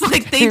ass.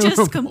 Like they Terrible.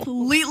 just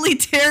completely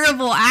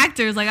terrible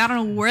actors. Like I don't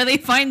know where they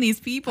find these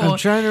people. I'm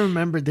trying to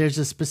remember. There's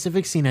a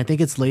specific scene. I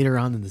think it's later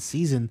on in the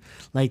season.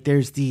 Like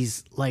there's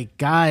these like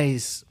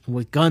guys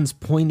with guns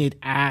pointed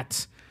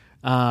at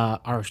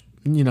our,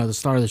 the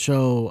star of the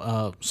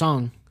show,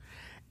 Song,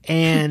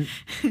 and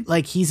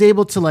like he's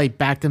able to like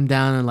back them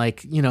down and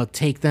like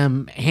take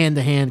them hand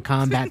to hand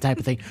combat type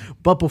of thing.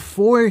 But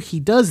before he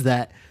does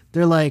that,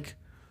 they're like,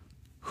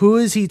 "Who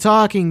is he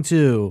talking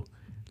to?"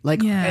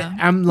 Like Yeah.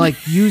 I'm like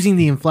using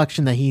the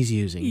inflection that he's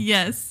using.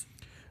 Yes.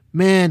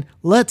 Man,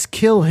 let's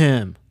kill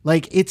him.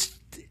 Like it's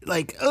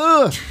like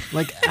ugh.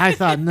 Like I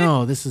thought,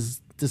 no, this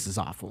is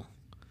awful.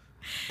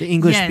 The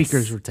English Yes.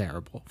 speakers were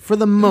terrible for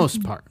the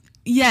most part.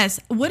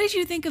 Yes. What did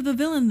you think of the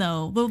villain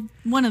though? Well,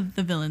 one of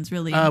the villains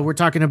really. We're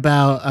talking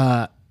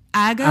about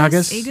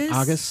Agus.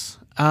 Agus.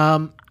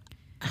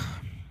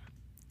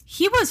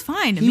 He was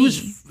fine to me.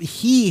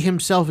 He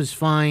himself is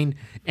fine,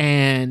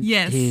 and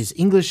Yes. his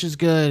English is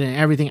good and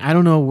everything. I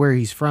don't know where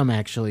he's from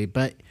actually,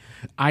 but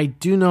I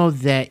do know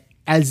that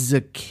as a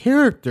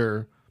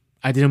character,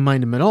 I didn't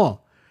mind him at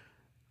all.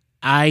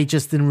 I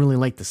just didn't really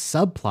like the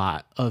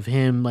subplot of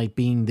him like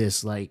being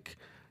this like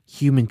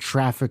human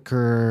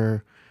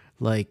trafficker.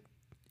 Like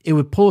it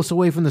would pull us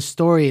away from the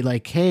story.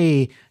 Like,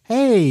 hey,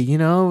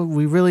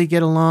 we really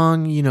get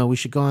along. We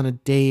should go on a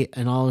date,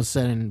 and all of a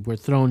sudden we're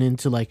thrown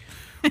into like,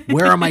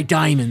 where are my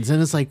diamonds?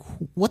 And it's like,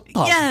 what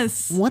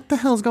the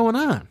hell's going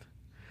on?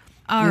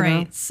 All you know?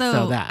 right. So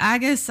So that.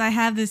 Agus, I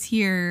have this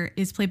here,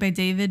 is played by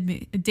David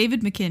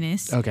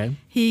McInnes. Okay.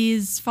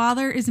 His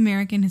father is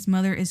American. His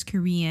mother is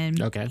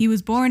Korean. Okay. He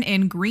was born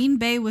in Green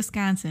Bay,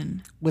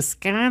 Wisconsin.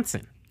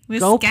 Wisconsin.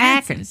 Go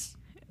Packers.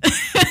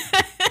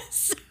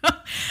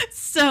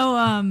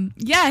 So,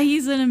 yeah,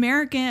 he's an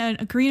American,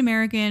 a Korean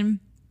American.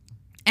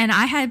 And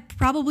I had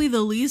probably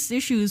the least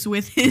issues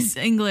with his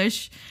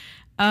English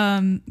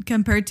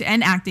compared to,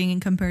 and acting,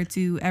 and compared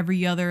to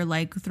every other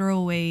like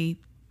throwaway,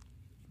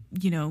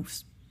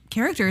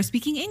 character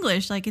speaking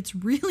English. Like it's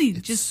really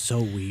just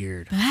So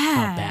weird. bad.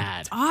 How bad.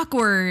 It's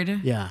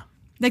awkward. Yeah.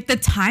 Like the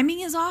timing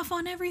is off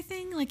on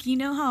everything. Like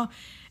how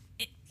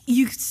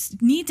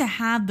need to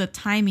have the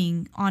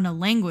timing on a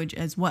language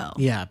as well.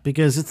 Yeah,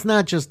 because it's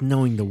not just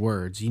knowing the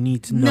words. You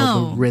need to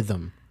know the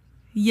rhythm.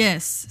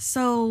 Yes.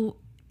 So,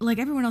 like,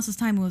 everyone else's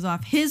timing was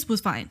off. His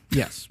was fine.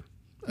 Yes.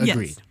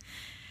 Agreed. Yes.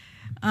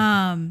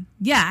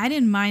 Yeah, I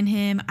didn't mind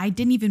him. I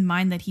didn't even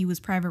mind that he was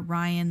Private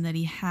Ryan, that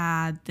he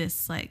had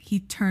this, like, he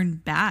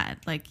turned bad.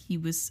 Like, he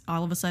was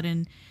all of a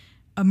sudden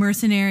a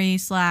mercenary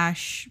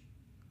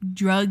 /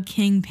 drug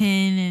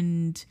kingpin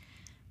and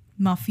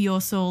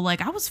mafioso.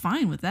 Like, I was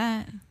fine with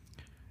that.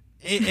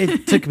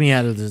 It took me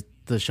out of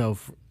the show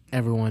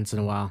every once in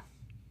a while.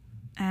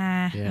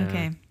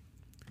 Okay.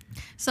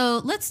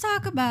 So let's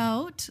talk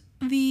about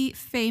the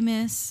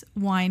famous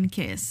wine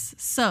kiss.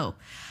 So,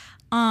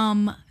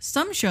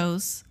 some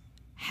shows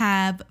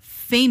have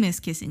famous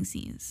kissing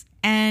scenes,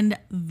 and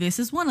this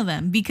is one of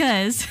them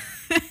because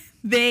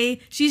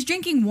she's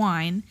drinking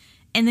wine,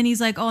 and then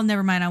he's like, "Oh,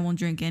 never mind, I won't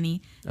drink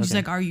any." And she's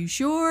like, "Are you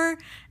sure?"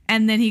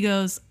 And then he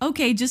goes,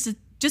 "Okay, just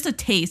a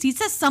taste." He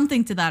says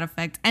something to that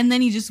effect, and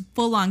then he just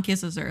full on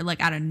kisses her like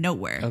out of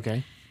nowhere.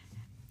 Okay,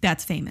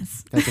 that's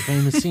famous. That's a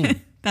famous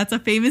scene. That's a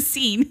famous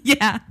scene.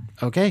 Yeah.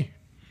 Okay.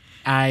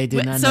 I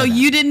did not know so that.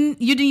 you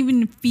didn't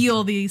even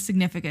feel the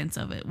significance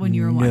of it when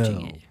you were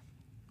watching it.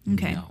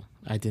 Okay. No,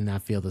 I did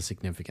not feel the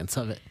significance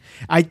of it.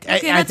 I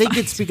think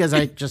it's because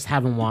I just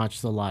haven't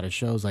watched a lot of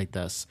shows like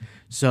this.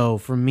 So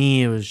for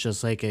me, it was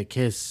just like a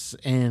kiss,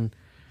 and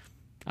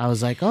I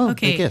was like, "Oh,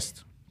 they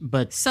kissed."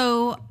 But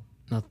so,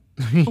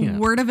 yeah.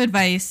 Word of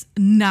advice: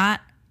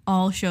 not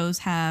all shows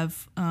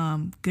have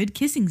good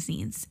kissing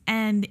scenes,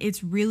 and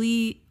it's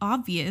really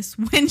obvious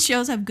when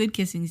shows have good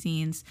kissing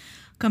scenes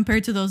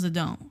compared to those that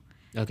don't.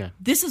 Okay.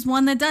 This is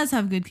one that does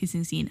have good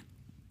kissing scene.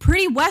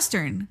 Pretty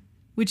Western,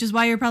 which is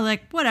why you're probably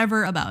like,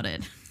 whatever about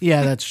it.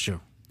 Yeah, that's true.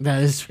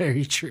 That is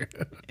very true.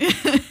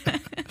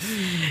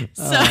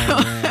 So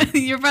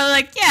you're probably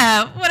like,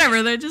 yeah,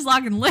 whatever. They're just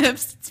locking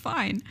lips. It's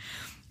fine.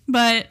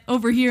 But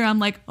over here, I'm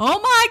like, oh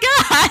my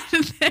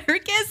God, they're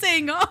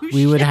kissing. Oh,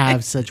 we would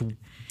have such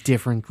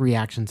different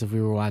reactions if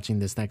we were watching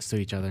this next to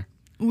each other.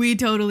 We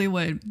totally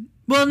would.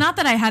 Well, not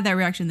that I had that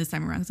reaction this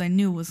time around because I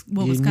knew what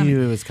was coming. You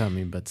knew it was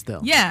coming, but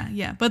still.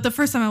 Yeah. But the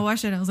first time I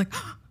watched it, I was like,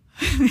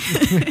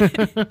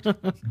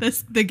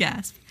 the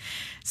gasp.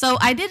 So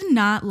I did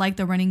not like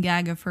the running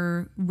gag of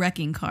her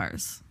wrecking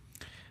cars.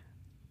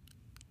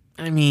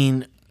 I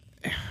mean,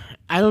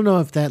 I don't know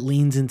if that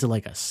leans into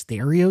like a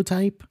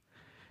stereotype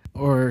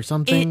or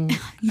something.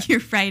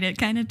 You're right. It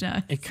kind of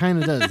does. It kind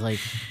of does. Like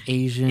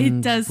Asian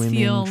it does women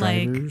feel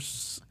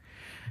drivers.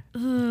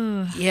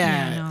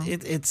 Yeah, no.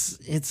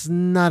 It's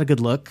not a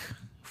good look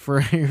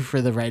for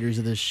the writers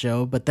of this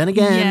show. But then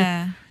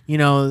again,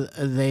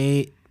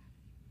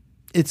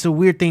 it's a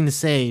weird thing to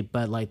say,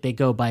 but like they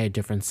go by a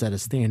different set of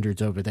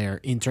standards over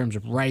there in terms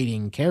of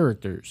writing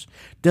characters.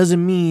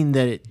 Doesn't mean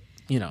that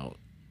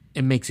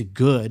it makes it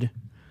good,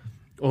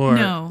 or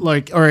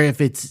or if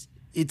it's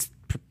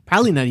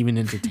probably not even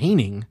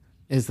entertaining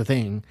is the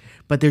thing.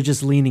 But they're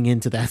just leaning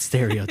into that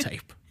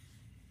stereotype.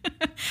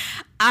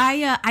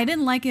 I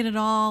didn't like it at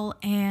all,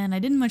 and I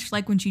didn't much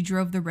like when she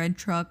drove the red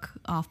truck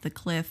off the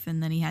cliff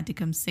and then he had to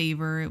come save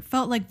her. It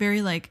felt like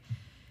very like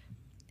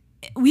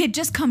we had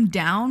just come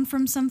down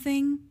from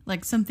something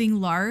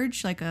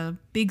large, like a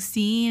big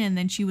scene, and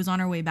then she was on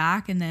her way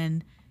back, and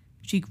then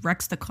she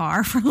wrecks the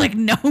car for like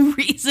no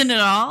reason at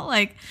all.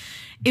 Like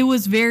it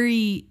was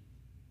very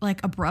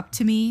like abrupt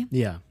to me.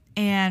 Yeah.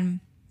 And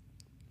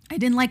I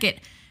didn't like it.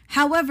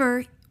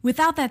 However,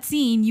 without that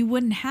scene, you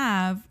wouldn't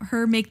have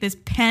her make this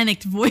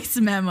panicked voice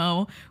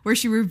memo where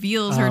she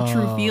reveals her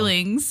true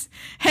feelings,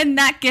 and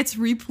that gets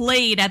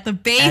replayed at the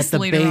bass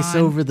later on. At the bass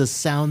over the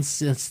sound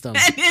system.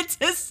 And it's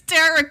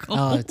hysterical.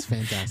 Oh, it's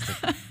fantastic.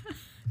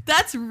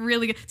 That's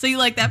really good. So you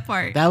like that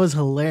part? That was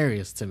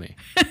hilarious to me.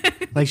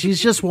 Like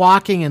she's just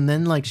walking, and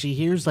then like she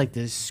hears like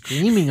this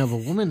screaming of a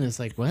woman. And it's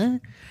like,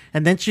 what?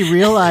 And then she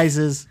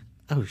realizes,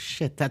 oh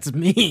shit, that's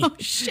me. Oh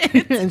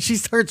shit. And she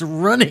starts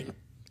running.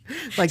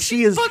 Like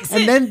she is,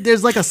 and then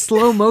there's like a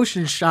slow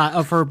motion shot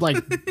of her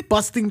like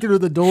busting through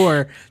the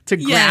door to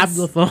grab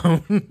the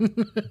phone.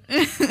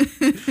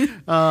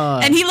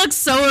 And he looks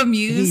so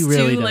amused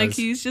really too. Does. Like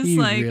he's just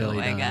oh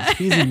my God.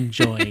 He's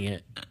enjoying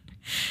it.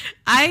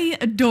 I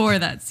adore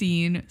that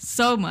scene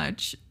so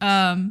much.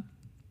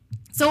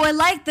 So I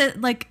like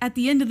that, like at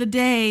the end of the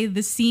day,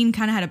 the scene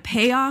kind of had a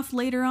payoff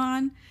later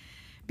on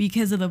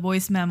because of the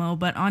voice memo.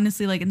 But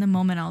honestly, like in the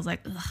moment, I was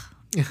like,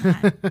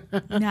 ugh,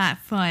 not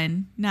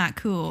fun, not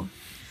cool.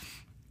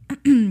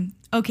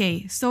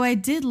 Okay, so I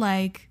did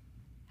like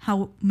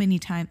how many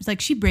times,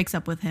 like she breaks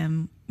up with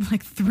him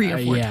like 3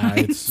 or 4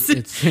 times. Yeah,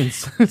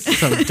 it's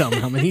so dumb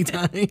how many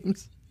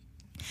times.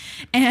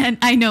 And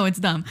I know it's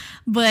dumb,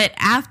 but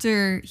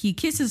after he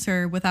kisses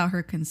her without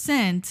her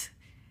consent,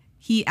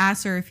 he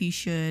asks her if he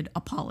should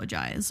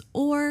apologize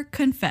or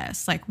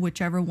confess, like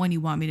whichever one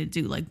you want me to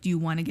do. Like, do you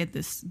want to get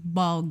this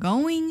ball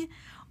going,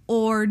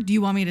 or do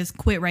you want me to just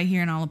quit right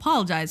here and I'll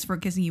apologize for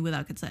kissing you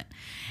without consent?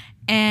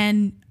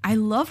 And I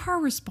love her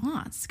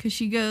response because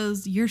she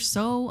goes, "You're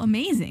so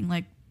amazing.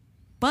 Like,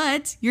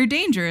 but you're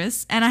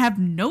dangerous and I have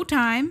no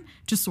time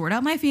to sort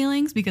out my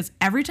feelings because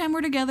every time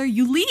we're together,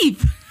 you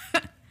leave.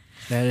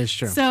 That is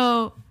true.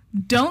 So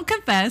don't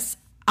confess.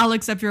 I'll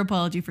accept your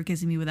apology for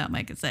kissing me without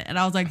my consent. And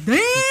I was like,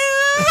 damn.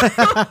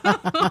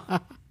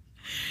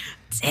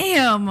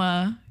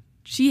 Damn.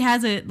 She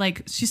has it,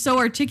 like, she's so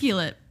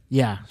articulate.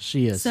 Yeah,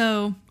 she is.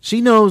 So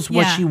she knows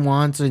what she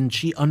wants and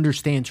she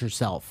understands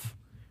herself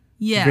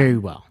very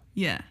well.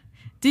 Yeah.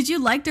 Did you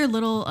like their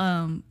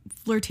little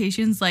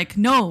flirtations? Like,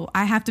 no,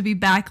 I have to be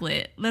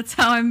backlit. That's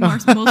how I'm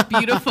most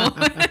beautiful.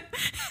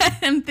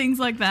 And things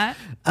like that.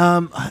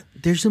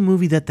 There's a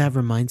movie that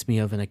reminds me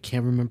of, and I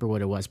can't remember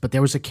what it was, but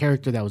there was a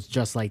character that was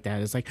just like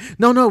that. It's like,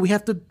 no, we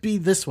have to be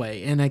this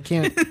way. And I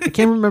can't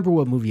remember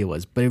what movie it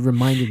was, but it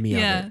reminded me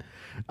of it.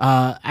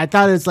 I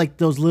thought it's like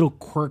those little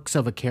quirks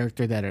of a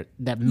character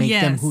that make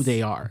them who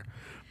they are.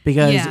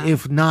 Because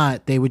if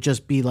not, they would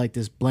just be like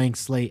this blank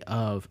slate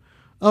of,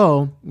 they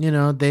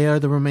are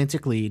the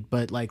romantic lead,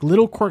 but like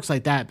little quirks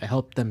like that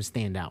help them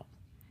stand out.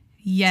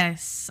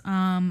 Yes.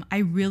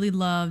 I really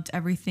loved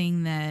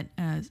everything that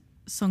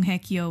Song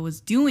Hye-kyo was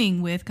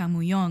doing with Kang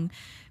Moo-young,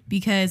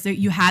 because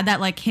you had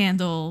that like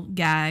candle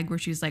gag where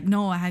she's like,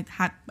 no,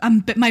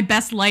 my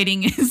best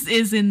lighting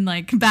is in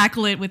like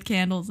backlit with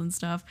candles and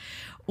stuff.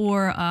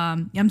 Or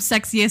I'm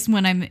sexiest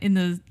when I'm in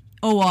the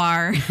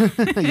OR.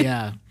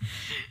 Yeah.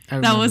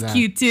 That was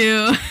cute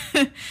too.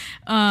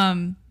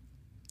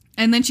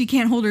 And then she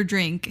can't hold her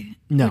drink,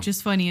 which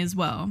is funny as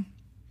well.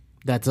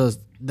 That's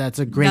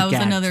a great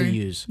gag to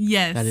use.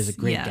 Yes. That is a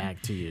great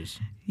gag to use.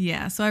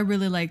 Yeah, so I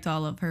really liked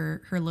all of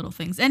her little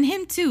things. And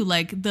him too,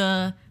 like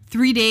the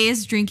 3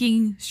 days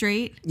drinking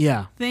straight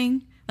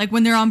thing. Like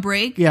when they're on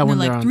break, when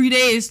they're like 3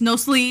 days, no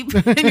sleep.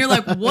 And you're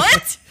like,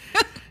 what?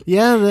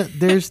 Yeah,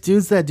 there's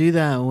dudes that do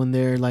that when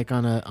they're like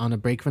on a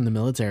break from the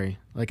military.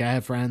 Like I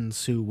have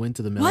friends who went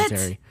to the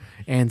military.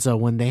 What? And so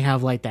when they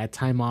have like that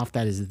time off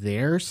that is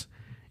theirs,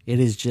 it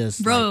is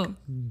just like,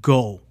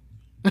 go.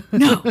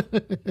 No.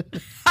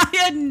 I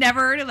had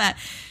never heard of that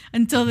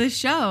until this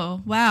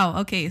show. Wow.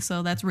 Okay,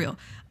 so that's real.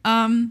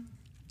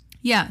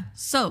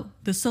 So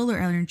the solar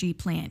energy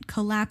plant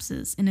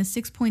collapses in a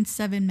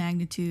 6.7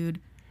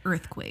 magnitude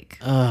earthquake.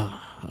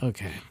 Oh,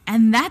 okay.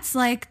 And that's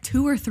like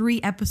 2 or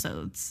 3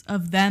 episodes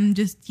of them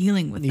just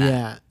dealing with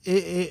that. Yeah,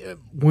 it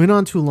went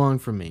on too long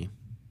for me.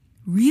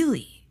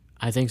 Really?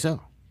 I think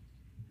so.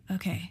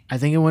 Okay. I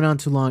think it went on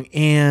too long,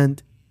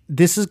 and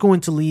this is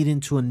going to lead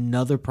into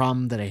another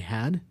problem that I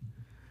had,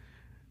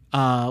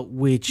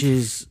 which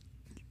is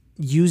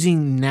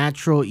using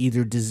natural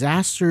either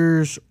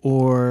disasters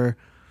or,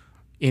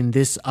 in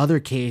this other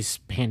case,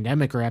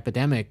 pandemic or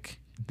epidemic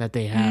that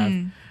they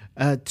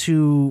have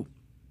to,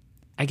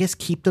 I guess,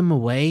 keep them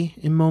away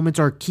in moments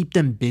or keep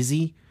them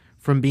busy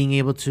from being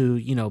able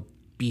to,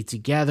 be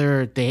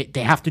together. They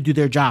have to do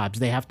their jobs.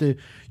 They have to,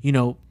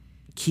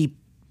 keep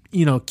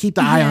the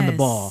eye on the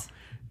ball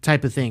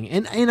type of thing.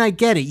 And I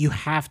get it. You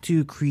have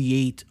to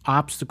create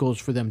obstacles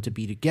for them to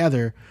be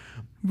together.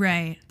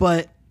 Right.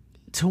 But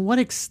to what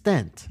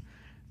extent?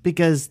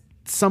 Because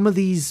some of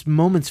these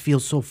moments feel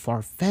so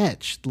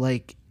far-fetched.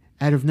 Like,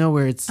 out of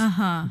nowhere, it's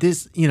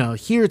this,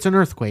 here it's an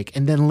earthquake.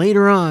 And then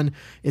later on,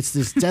 it's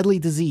this deadly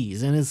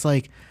disease. And it's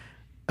like,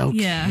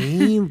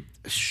 okay,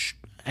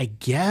 I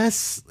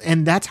guess.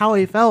 And that's how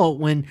I felt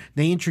when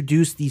they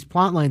introduced these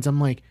plot lines.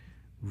 I'm like,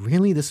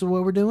 really? This is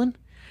what we're doing?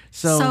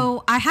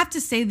 So I have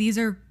to say these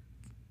are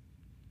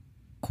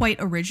quite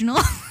original,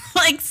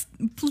 like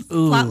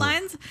plot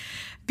lines,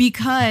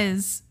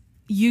 because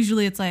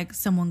usually it's like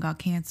someone got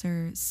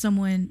cancer,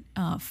 someone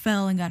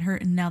fell and got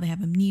hurt and now they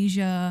have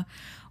amnesia,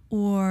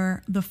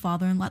 or the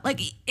father-in-law.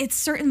 Like it's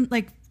certain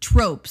like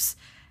tropes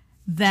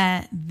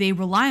that they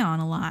rely on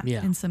a lot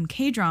in some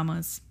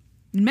K-dramas,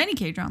 many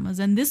K-dramas.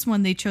 And this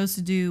one they chose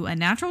to do a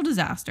natural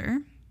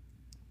disaster,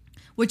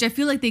 which I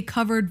feel like they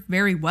covered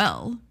very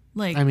well.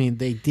 Like, I mean,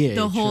 they did.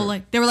 The whole,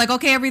 like, they were like,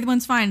 okay,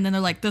 everyone's fine. And then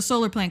they're like, the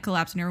solar plant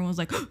collapsed. And everyone was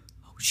like, oh,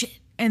 shit.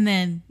 And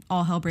then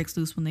all hell breaks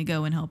loose when they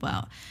go and help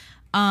out.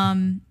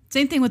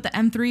 Same thing with the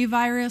M3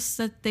 virus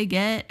that they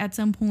get at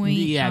some point.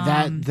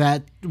 Yeah,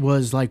 that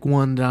was like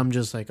one that I'm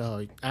just like,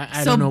 I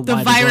don't know why. So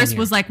the virus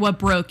was like what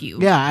broke you.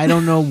 Yeah, I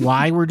don't know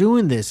why we're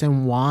doing this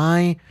and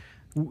why.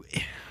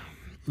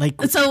 Like,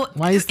 so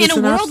why is this in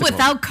a world obstacle?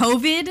 without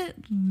COVID,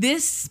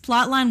 this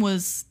plotline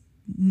was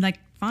like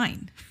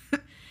fine.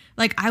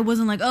 Like, I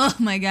wasn't like, oh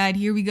my God,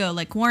 here we go.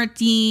 Like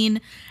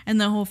quarantine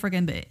and the whole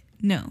freaking bit.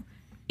 No,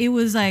 it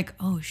was like,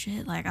 oh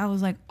shit. Like I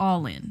was like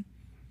all in.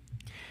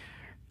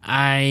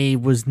 I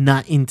was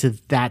not into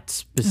that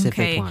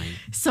specific line.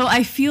 So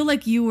I feel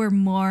like you were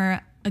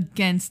more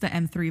against the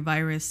M3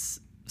 virus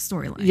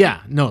storyline.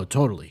 Yeah, no,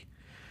 totally.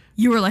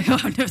 You were like, oh,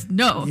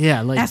 no,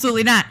 like,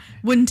 absolutely not.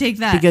 Wouldn't take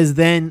that. Because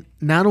then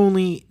not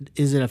only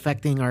is it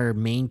affecting our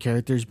main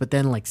characters, but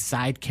then like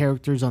side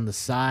characters on the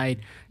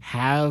side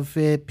have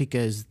it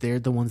because they're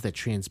the ones that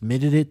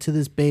transmitted it to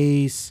this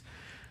base.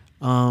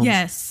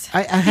 Yes.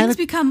 Things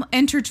become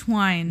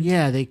intertwined.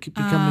 Yeah, they could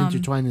become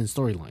intertwined in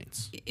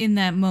storylines. In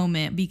that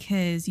moment,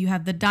 because you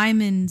have the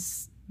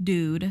Diamonds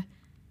dude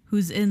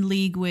who's in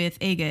league with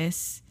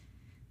Aegis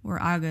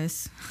or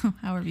Agus,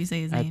 however you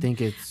say his name. I think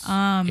it's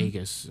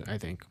Aegis, I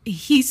think.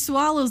 He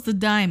swallows the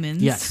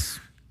diamonds. Yes.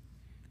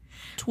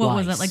 What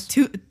was it? Like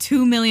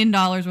 $2 million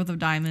worth of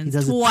diamonds. He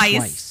does twice. it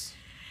twice.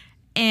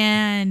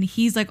 And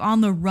he's like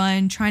on the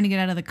run trying to get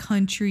out of the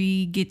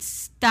country, gets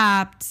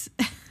stopped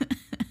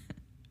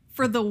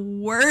for the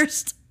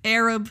worst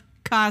Arab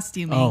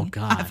costuming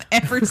I've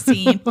ever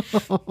seen.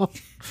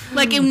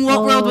 Like, in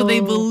what world would they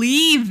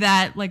believe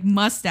that, like,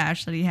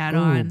 mustache that he had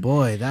on? Oh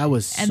boy, that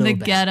was so bad. And the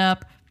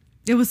getup,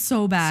 it was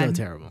so bad. So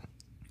terrible.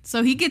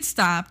 So he gets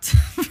stopped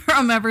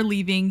from ever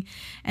leaving,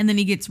 and then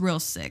he gets real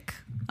sick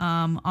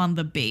on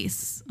the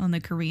base, on the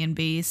Korean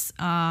base.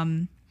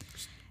 And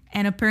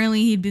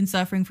apparently he'd been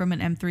suffering from an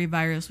M3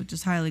 virus, which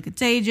is highly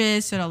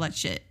contagious and all that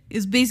shit.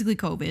 It's basically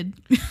COVID.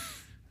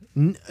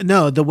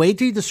 No, the way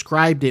they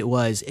described it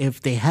was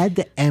if they had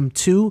the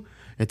M2,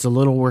 it's a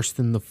little worse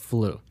than the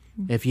flu.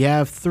 If you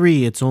have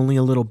 3, it's only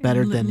a little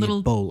better than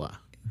Ebola.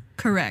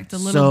 Correct. A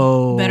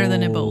little better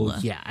than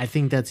Ebola. Yeah, I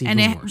think that's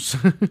even worse.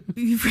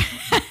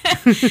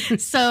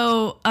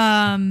 So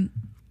I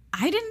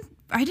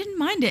didn't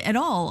mind it at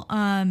all.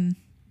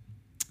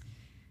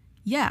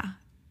 Yeah.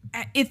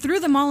 It threw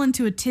them all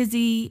into a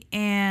tizzy,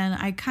 and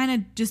I kind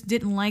of just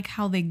didn't like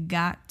how they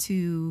got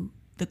to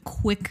the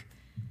quick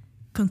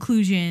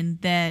conclusion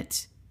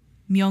that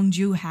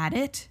Myung-ju had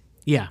it.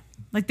 Yeah.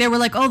 Like, they were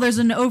like, oh, there's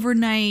an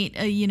overnight,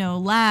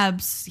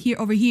 labs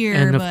over here.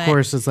 And of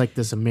course, it's like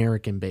this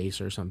American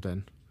base or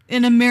something.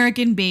 An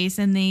American base,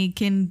 and they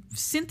can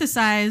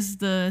synthesize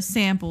the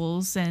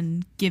samples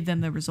and give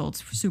them the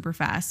results super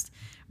fast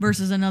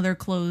versus another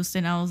closed.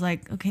 And I was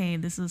like, okay,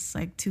 this is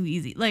like too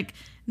easy. Like,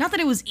 not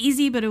that it was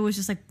easy, but it was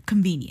just like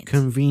convenient.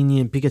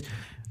 Convenient because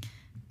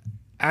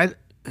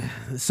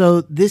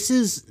so this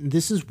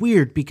is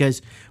weird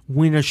because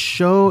when a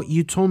show,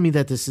 you told me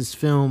that this was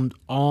filmed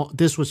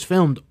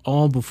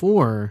all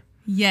before.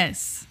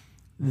 Yes.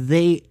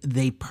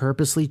 They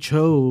purposely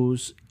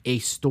chose a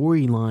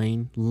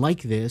storyline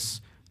like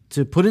this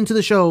to put into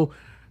the show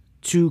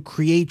to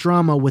create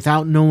drama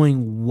without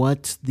knowing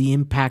what the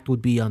impact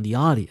would be on the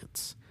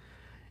audience.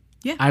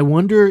 Yeah. I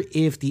wonder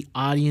if the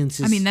audience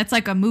is... I mean, that's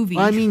like a movie.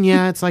 I mean,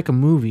 yeah, it's like a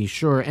movie,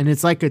 sure. And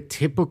it's like a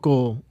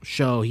typical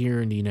show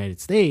here in the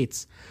United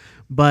States.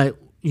 But,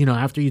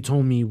 after you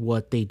told me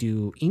what they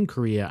do in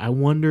Korea, I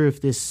wonder if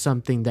this is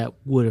something that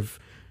would have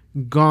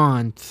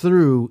gone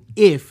through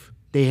if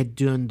they had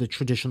done the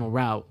traditional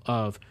route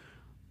of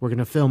we're going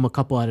to film a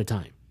couple at a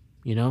time,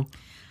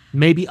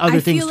 Maybe other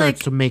things start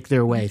to make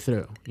their way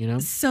through,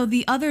 So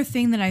the other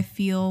thing that I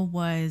feel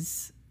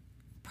was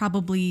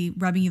probably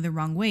rubbing you the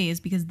wrong way is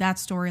because that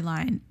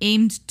storyline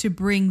aimed to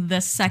bring the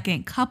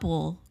second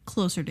couple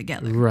closer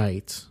together.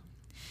 Right.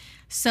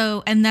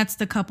 So, and that's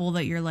the couple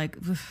that you're like,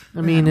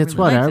 I mean, it's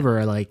really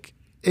whatever. Like,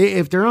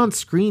 if they're on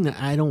screen,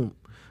 I don't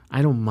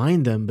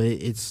mind them, but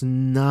it's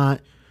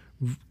not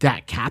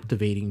that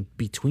captivating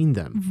between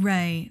them.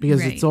 Right.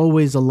 Because it's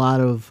always a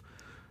lot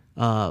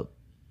of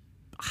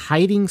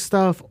hiding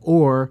stuff,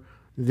 or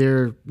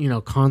they're,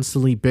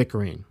 constantly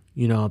bickering,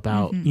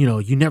 about,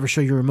 you never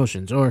show your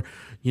emotions, or,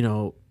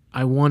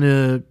 I want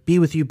to be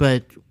with you,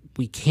 but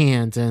we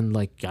can't. And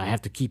like, I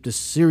have to keep this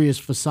serious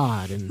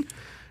facade. And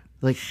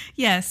like,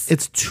 yes,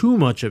 it's too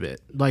much of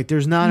it. Like,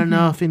 there's not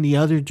enough in the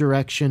other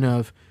direction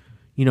of,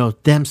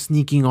 them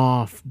sneaking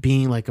off,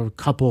 being like a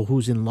couple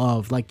who's in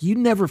love. Like, you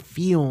never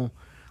feel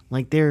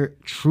like they're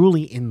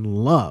truly in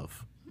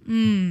love.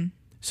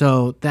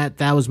 So that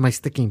was my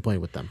sticking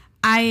point with them.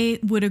 I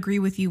would agree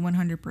with you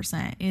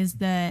 100%, is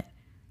that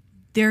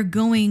they're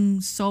going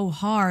so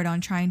hard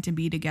on trying to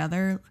be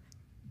together.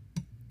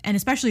 And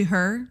especially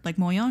her, like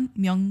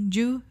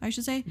Myung-ju, I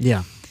should say.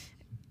 Yeah.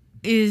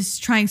 Is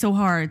trying so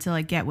hard to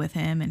like get with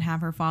him and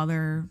have her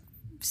father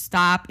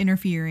stop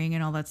interfering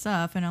and all that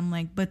stuff. And I'm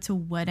like, but to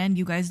what end?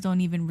 You guys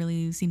don't even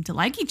really seem to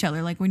like each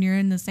other, like when you're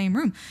in the same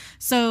room.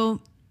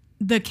 So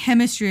the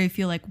chemistry, I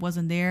feel like,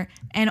 wasn't there.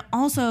 And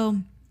also,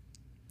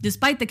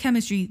 despite the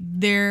chemistry,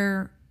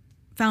 their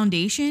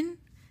foundation,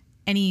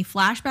 any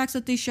flashbacks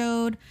that they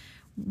showed,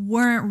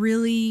 weren't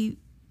really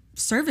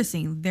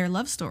servicing their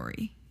love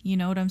story. You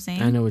know what I'm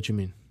saying? I know what you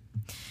mean.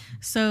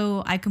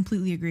 So I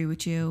completely agree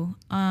with you.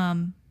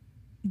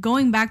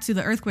 Going back to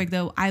the earthquake,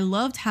 though, I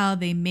loved how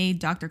they made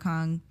Dr.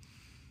 Kang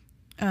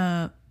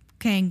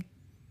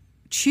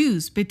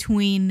choose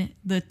between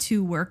the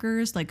two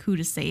workers, like who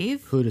to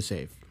save. Who to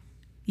save.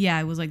 Yeah,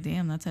 I was like,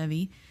 damn, that's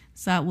heavy.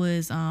 So that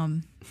was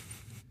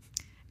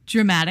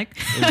dramatic.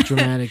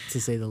 Dramatic,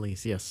 to say the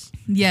least, yes.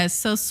 Yes,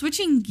 so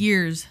switching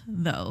gears,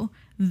 though,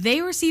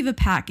 they receive a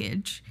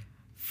package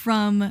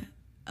from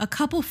a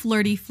couple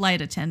flirty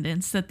flight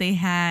attendants that they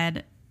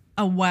had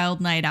a wild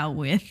night out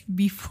with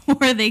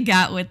before they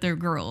got with their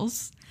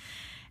girls.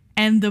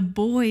 And the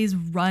boys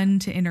run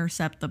to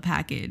intercept the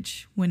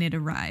package when it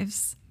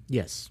arrives.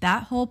 Yes.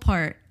 That whole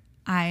part,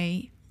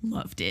 I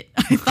loved it.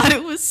 I thought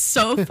it was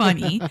so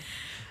funny.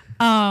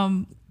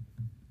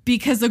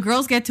 Because the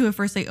girls get to it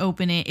first, they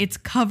open it. It's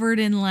covered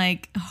in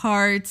like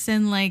hearts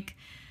and like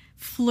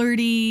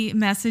flirty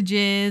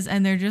messages,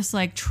 and they're just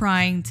like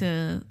trying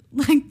to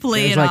like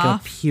play There's it like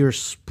off. a pure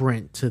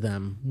sprint to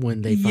them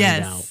when they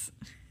find out.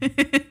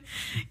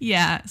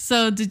 Yeah.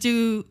 So did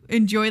you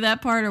enjoy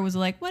that part, or was it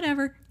like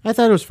whatever? I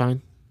thought it was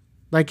fine.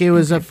 Like it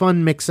was a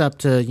fun mix up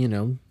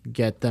to,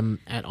 get them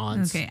at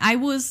odds. Okay. I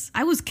was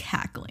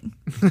cackling.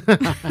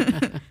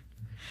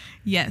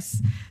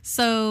 Yes.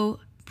 So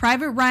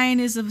Private Ryan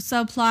is a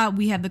subplot.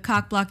 We have the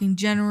cock-blocking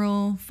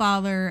general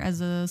father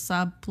as a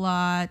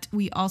subplot.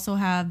 We also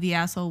have the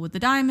asshole with the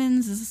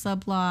diamonds as a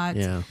subplot.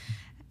 Yeah.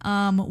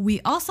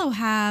 We also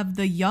have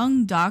the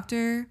young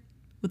doctor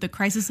with the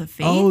crisis of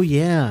faith. Oh,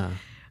 yeah.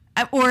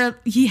 Or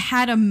he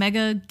had a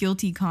mega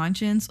guilty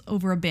conscience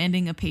over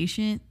abandoning a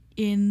patient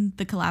in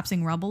the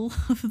collapsing rubble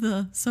of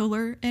the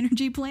solar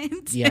energy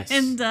plant. Yes.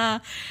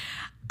 And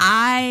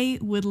I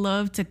would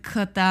love to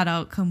cut that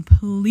out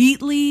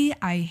completely.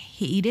 I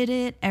hated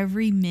it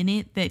every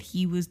minute that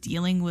he was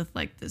dealing with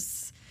like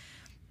this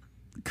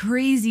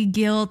crazy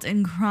guilt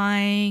and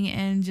crying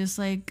and just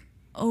like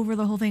over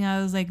the whole thing.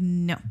 I was like,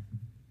 no,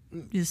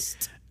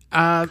 just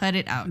cut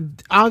it out.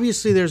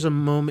 Obviously, there's a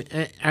moment.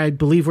 I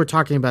believe we're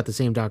talking about the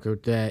same doctor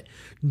that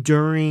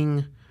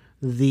during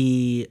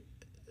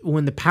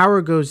when the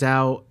power goes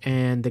out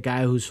and the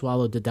guy who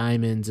swallowed the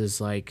diamonds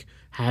is like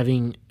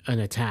having an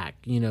attack,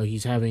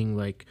 he's having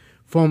like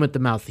foam at the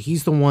mouth.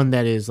 He's the one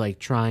that is like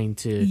trying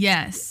to.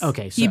 Yes.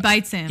 Okay. So, he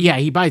bites him. Yeah,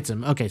 he bites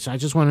him. Okay. So I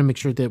just want to make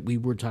sure that we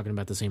were talking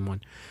about the same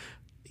one.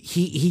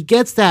 He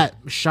gets that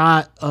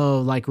shot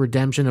of like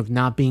redemption of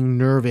not being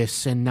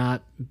nervous and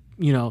not,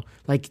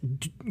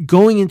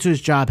 going into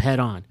his job head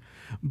on.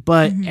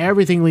 But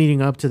everything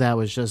leading up to that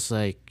was just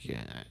like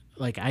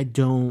I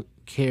don't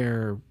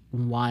care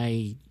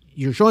why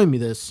you're showing me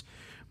this,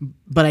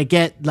 but I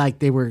get like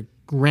they were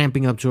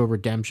ramping up to a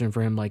redemption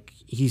for him. Like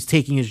he's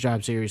taking his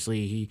job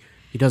seriously.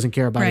 He doesn't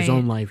care about his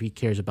own life. He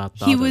cares about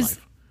the other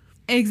life.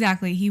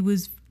 Exactly.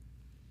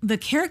 The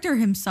character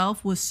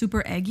himself was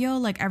super eggyo.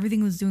 Like everything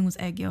he was doing was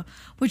eggyo,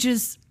 which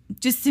is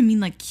just to mean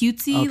like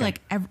cutesy. Okay.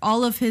 Like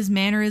all of his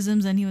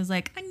mannerisms, and he was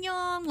like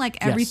annyeong. Like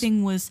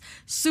everything was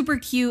super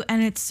cute,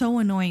 and it's so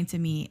annoying to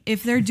me.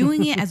 If they're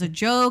doing it as a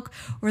joke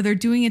or they're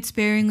doing it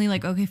sparingly,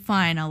 like okay,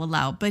 fine, I'll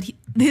allow. But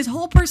his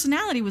whole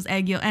personality was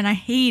eggyo, and I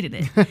hated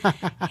it.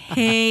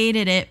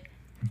 Hated it.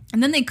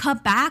 And then they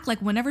cut back, like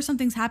whenever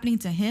something's happening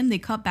to him, they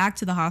cut back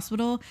to the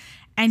hospital.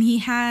 And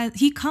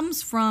he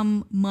comes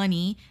from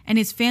money, and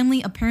his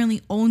family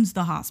apparently owns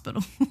the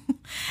hospital.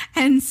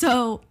 And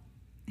so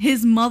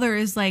his mother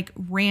is like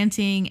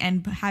ranting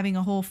and having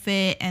a whole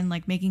fit and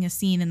like making a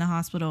scene in the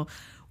hospital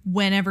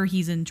whenever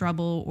he's in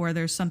trouble or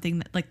there's something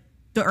that like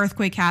the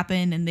earthquake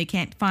happened and they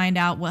can't find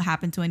out what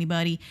happened to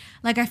anybody.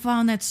 Like I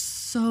found that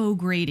so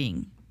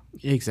grating.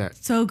 Exactly.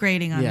 So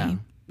grating on me.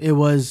 It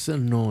was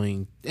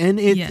annoying. And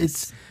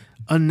it's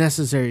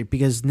unnecessary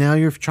because now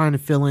you're trying to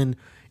fill in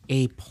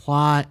a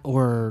plot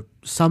or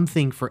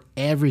something for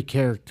every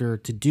character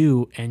to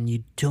do, and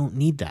you don't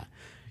need that.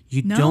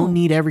 You don't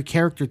need every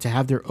character to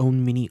have their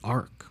own mini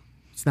arc.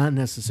 It's not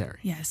necessary.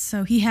 Yes,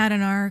 so he had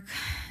an arc,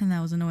 and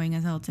that was annoying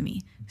as hell to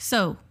me.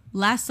 So,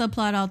 last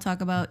subplot I'll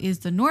talk about is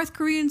the North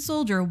Korean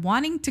soldier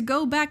wanting to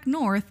go back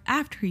north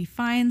after he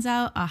finds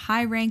out a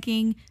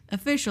high-ranking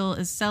official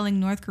is selling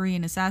North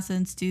Korean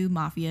assassins to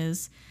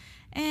mafias,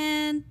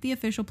 and the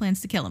official plans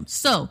to kill him.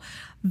 So,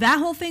 that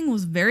whole thing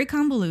was very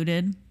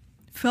convoluted.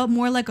 Felt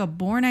more like a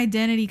Bourne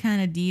Identity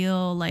kind of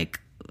deal, like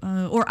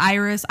or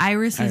Iris.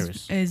 Iris.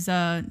 is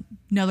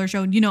another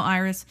show. You know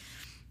Iris?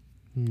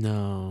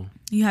 No.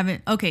 You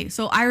haven't? Okay,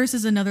 so Iris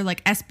is another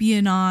like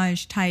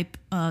espionage type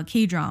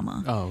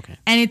K-drama. Oh, okay.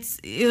 And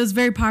it was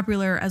very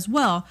popular as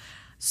well.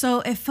 So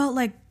it felt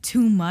like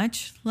too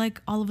much,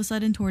 like all of a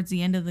sudden towards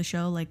the end of the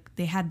show, like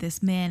they had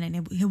this man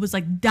and it was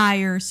like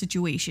dire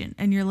situation.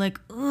 And you're like,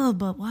 oh,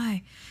 but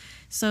why?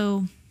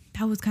 So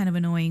that was kind of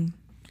annoying.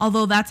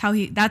 Although that's how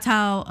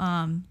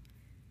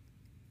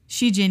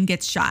Shijin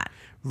gets shot.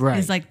 Right.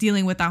 Is like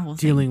dealing with that whole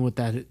thing. Dealing with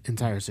that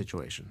entire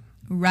situation.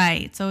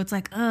 Right. So it's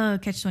like,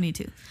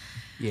 catch-22.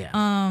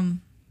 Yeah.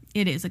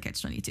 It is a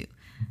catch-22.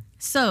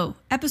 So,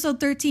 episode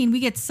 13,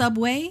 we get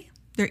Subway.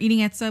 They're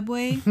eating at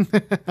Subway.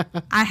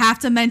 I have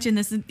to mention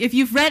this. If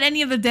you've read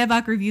any of the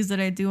Devok reviews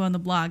that I do on the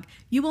blog,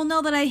 you will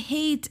know that I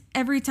hate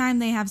every time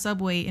they have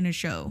Subway in a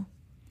show.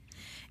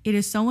 It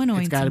is so annoying to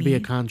me. It's got to be a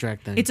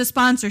contract thing. It's a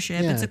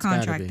sponsorship. Yeah, it's a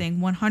contract thing.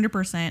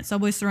 100%.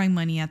 Subway's throwing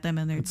money at them,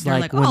 and they're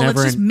like, oh,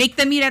 let's just make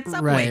them eat at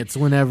Subway. Right. It's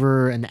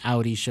whenever an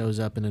Audi shows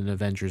up in an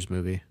Avengers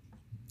movie.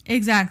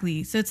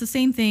 Exactly. So it's the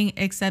same thing,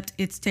 except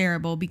it's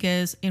terrible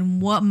because in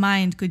what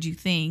mind could you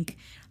think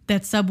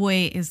that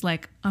Subway is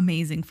like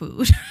amazing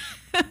food?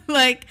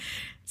 Like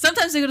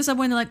sometimes they go to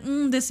Subway and they're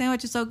like, this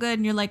sandwich is so good.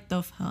 And you're like,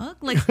 the fuck?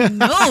 Like,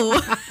 no.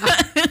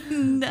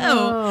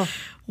 No.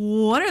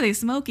 What are they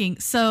smoking?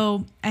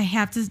 So I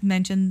have to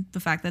mention the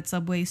fact that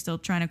Subway is still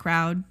trying to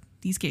crowd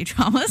these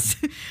K-dramas.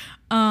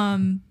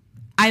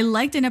 I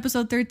liked in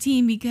episode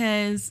 13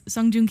 because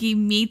Sung Joong-ki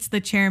meets the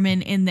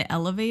chairman in the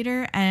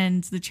elevator,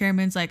 and the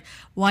chairman's like,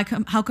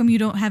 how come you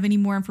don't have any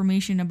more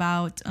information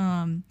about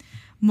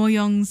Mo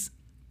Young's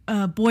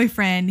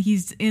boyfriend,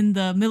 he's in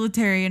the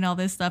military and all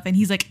this stuff, and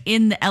he's like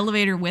in the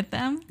elevator with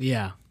them.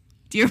 Yeah.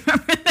 Do you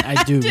remember that?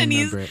 I do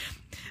remember it.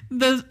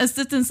 The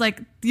assistant's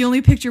like, the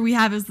only picture we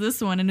have is this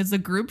one, and it's a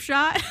group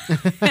shot.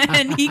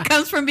 And he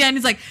comes from behind.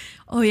 He's like,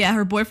 oh, yeah,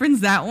 her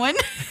boyfriend's that one.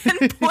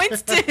 And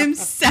points to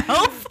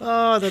himself.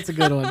 Oh, that's a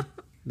good one.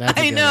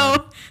 I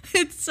know.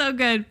 It's so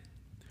good.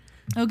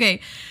 Okay.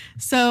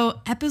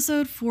 So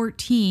episode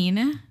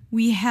 14,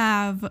 we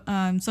have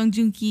Song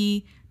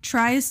Joong-ki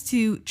tries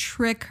to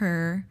trick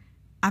her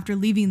after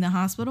leaving the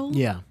hospital.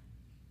 Yeah.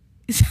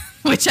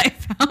 Which I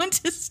found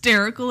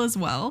hysterical as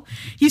well.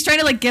 He's trying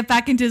to like get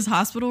back into his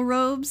hospital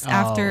robes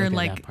after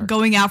like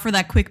going out for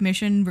that quick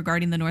mission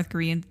regarding the North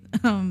Korean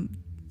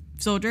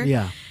soldier.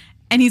 Yeah.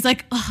 And he's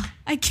like, oh,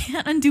 I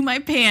can't undo my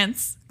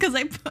pants because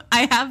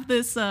I have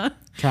this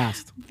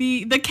cast.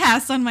 The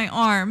cast on my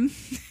arm.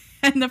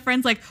 And the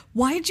friend's like,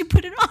 why'd you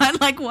put it on?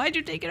 Like, why'd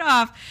you take it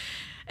off?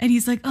 And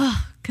he's like,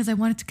 oh, because I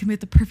wanted to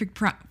commit the perfect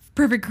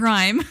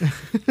crime.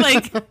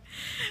 Like,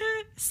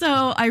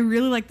 so I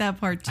really like that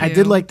part too. I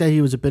did like that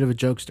he was a bit of a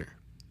jokester.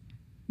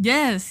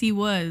 Yes, he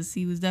was.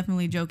 He was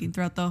definitely joking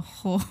throughout the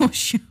whole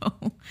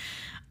show.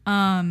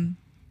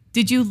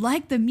 Did you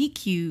like the meet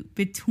cute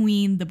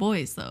between the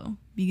boys though?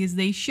 Because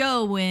they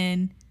show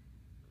when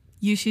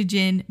Yoo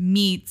Si-jin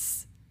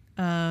meets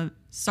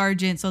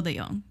Sergeant So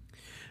Dae-young.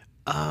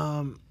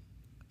 I'm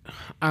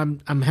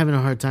having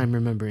a hard time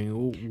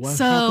remembering what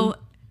so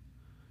happened?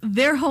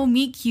 Their whole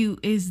meet cute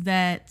is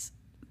that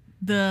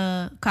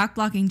the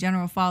cock-blocking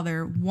general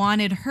father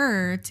wanted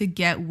her to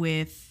get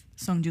with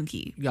Song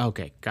Joong-ki.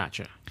 Okay,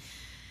 gotcha.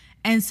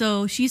 And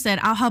so she said,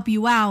 I'll help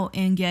you out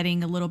in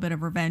getting a little bit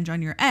of revenge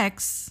on your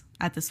ex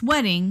at this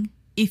wedding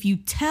if you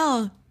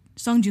tell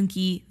Song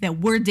Joong-ki that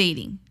we're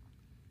dating.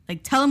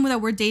 Like, tell him that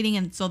we're dating,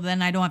 and so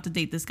then I don't have to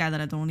date this guy that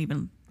I don't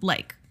even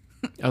like.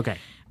 Okay.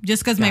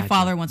 Just because my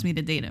father wants me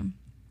to date him.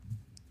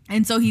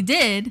 And so he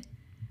did,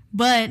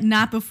 but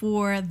not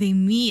before they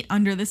meet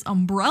under this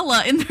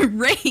umbrella in the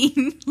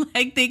rain.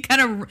 Like, they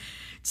kind of...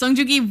 Song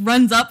Joong-ki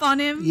runs up on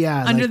him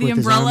under the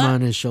umbrella. His arm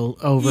on his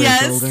over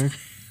his shoulder.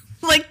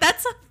 Like,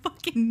 that's a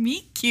fucking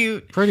meet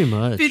cute. Pretty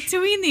much.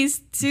 Between these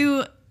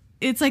two,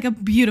 it's like a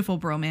beautiful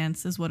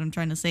bromance is what I'm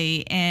trying to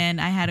say.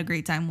 And I had a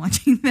great time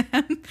watching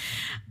them.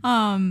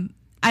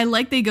 I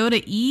like they go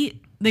to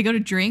eat, they go to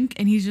drink,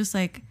 and he's just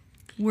like,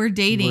 we're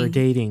dating. We're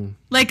dating.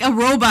 Like a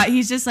robot.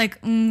 He's just like,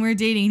 we're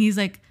dating. And he's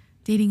like,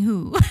 dating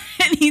who?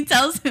 And he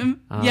tells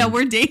him, yeah,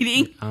 we're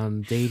dating.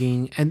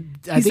 Dating. And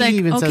I he's think like, he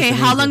even okay,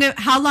 says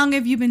how long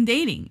have you been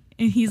dating?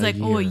 And he's like,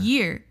 a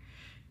year.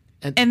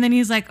 And then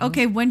he's like,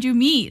 okay, when'd you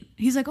meet?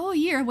 He's like, a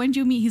year. When'd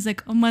you meet? He's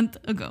like, a month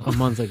ago. A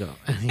month ago.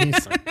 And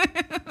he's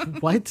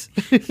like, what?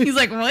 He's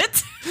like, what?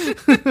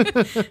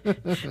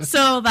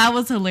 So that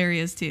was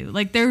hilarious too.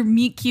 Like their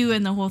meet cute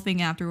and the whole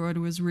thing afterward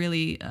was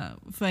really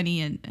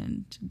funny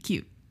and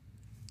cute.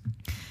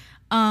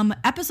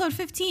 Episode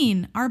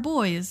 15, our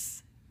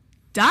boys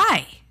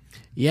die.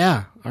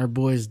 Yeah, our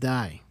boys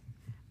die.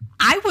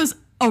 I was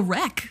a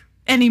wreck,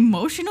 an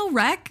emotional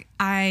wreck.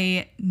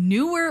 I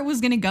knew where it was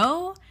going to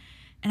go.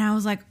 And I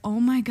was like, oh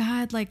my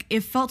God, like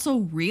it felt so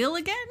real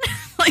again.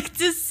 Like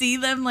to see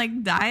them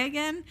like die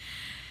again.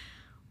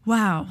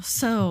 Wow.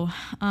 So,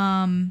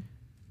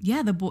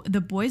 yeah, the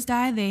boys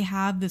die. They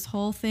have this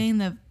whole thing.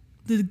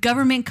 The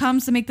government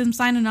comes to make them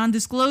sign a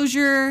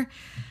non-disclosure.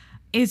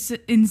 It's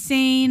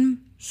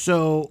insane.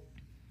 So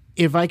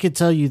if I could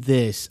tell you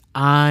this,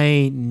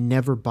 I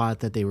never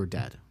bought that they were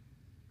dead.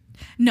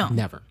 No.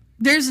 Never.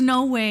 There's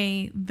no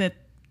way that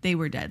they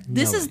were dead.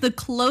 This is way. the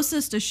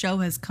closest a show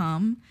has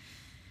come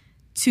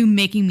to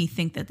making me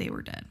think that they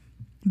were dead.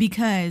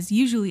 Because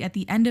usually at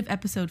the end of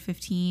episode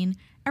 15,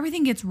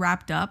 everything gets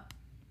wrapped up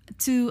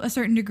to a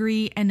certain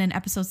degree, and then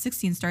episode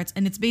 16 starts,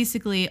 and it's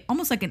basically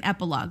almost like an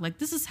epilogue. Like,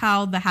 this is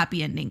how the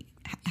happy ending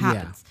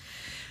happens. Yeah.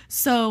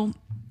 So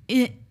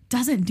it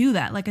doesn't do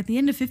that. Like, at the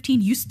end of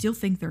 15, you still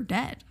think they're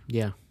dead.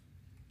 Yeah.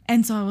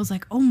 And so I was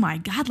like, oh my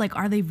God, like,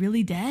 are they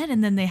really dead?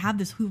 And then they have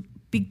this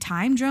big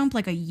time jump,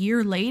 like a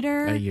year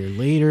later.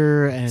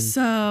 And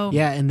so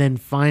yeah, and then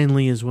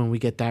finally is when we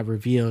get that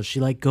reveal. She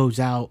like goes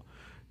out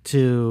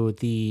to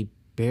the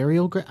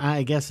burial ground,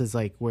 I guess is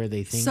like where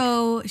they think.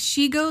 So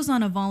she goes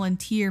on a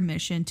volunteer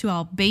mission to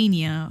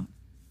Albania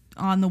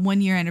on the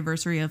 1 year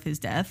anniversary of his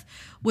death,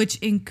 which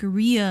in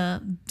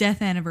Korea,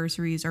 death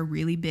anniversaries are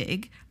really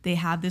big. They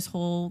have this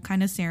whole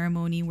kind of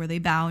ceremony where they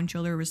bow and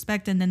show their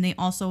respect. And then they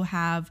also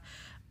have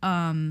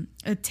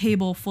a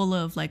table full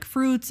of like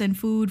fruits and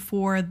food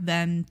for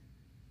them,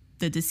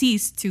 the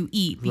deceased, to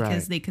eat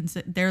because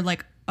they're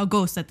like a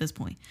ghost at this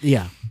point.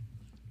 Yeah.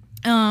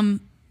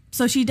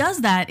 So she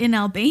does that in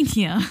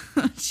Albania.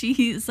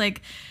 She's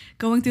like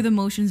going through the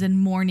motions and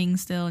mourning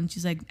still, and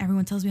she's like,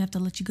 everyone tells me I have to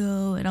let you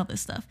go and all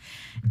this stuff.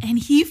 And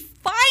he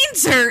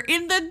finds her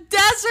in the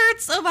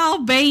deserts of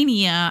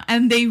Albania,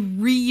 and they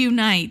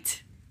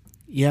reunite.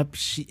 Yep.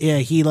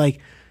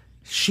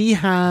 She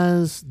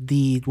has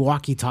the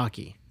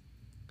walkie-talkie.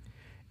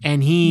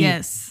 And he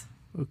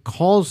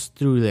calls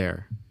through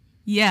there.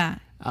 Yeah.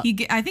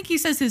 I think he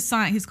says his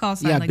call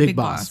sign, like Big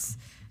Boss.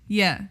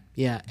 Yeah.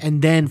 Yeah.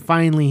 And then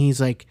finally he's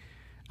like,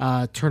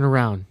 turn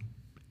around.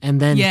 And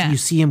then you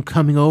see him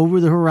coming over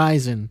the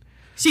horizon.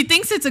 She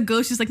thinks it's a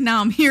ghost. She's like,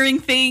 now I'm hearing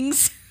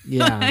things.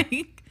 Yeah.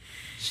 Like,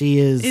 she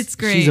is. It's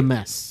great. She's a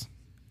mess.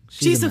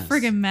 She's a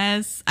friggin'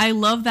 mess. I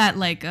love that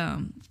like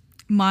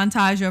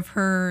montage of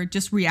her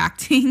just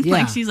reacting. Yeah.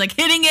 Like she's like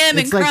hitting him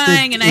It's and like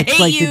crying and I hate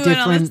like you the and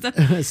all that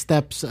different stuff.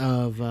 steps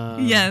of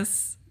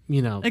Yes.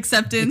 you know,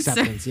 Acceptance.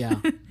 Yeah.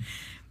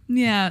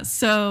 Yeah.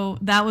 So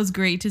that was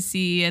great to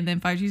see. And then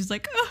finally she's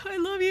like, oh, I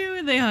love you.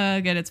 And they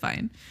hug and it's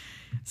fine.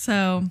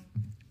 So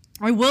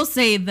I will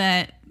say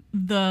that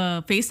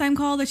the FaceTime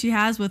call that she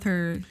has with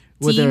her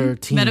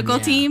medical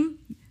team,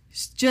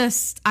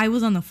 just, I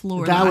was on the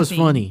floor. That was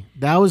funny.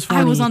 I was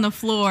on the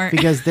floor.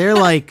 Because they're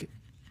like,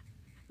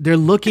 they're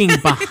looking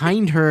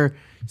behind her.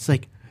 It's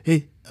like,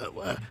 hey,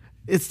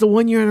 it's the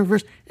 1 year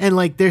anniversary. And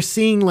like, they're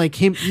seeing like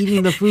him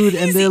eating the food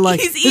and they're like,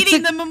 he's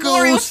eating the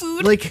memorial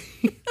food. Like,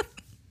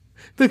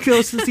 the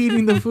ghost is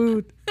eating the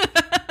food.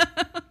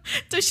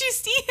 Does she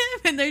see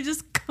him? And they're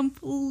just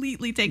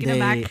completely taken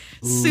aback.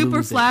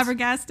 Super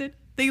flabbergasted.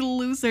 They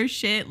lose their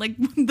shit. Like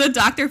the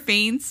doctor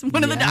faints.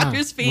 One of the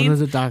doctors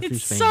faints.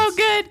 It's so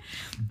good.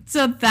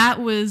 So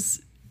that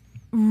was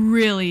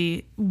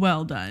really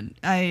well done.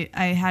 I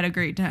had a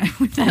great time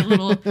with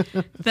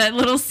that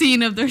little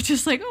scene of they're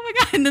just like, oh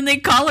my God. And then they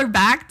call her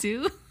back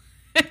too.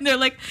 And they're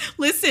like,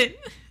 listen,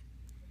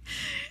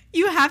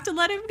 you have to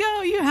let him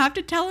go. You have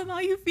to tell him how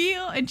you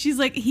feel. And she's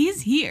like,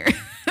 he's here.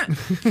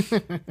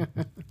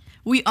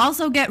 We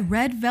also get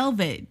Red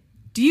Velvet.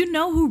 Do you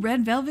know who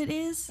Red Velvet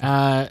is?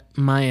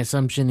 My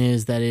assumption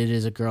is that it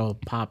is a girl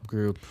pop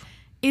group.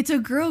 It's a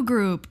girl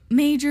group,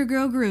 major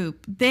girl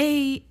group.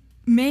 They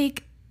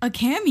make a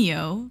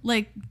cameo,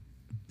 like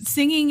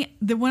singing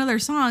one of their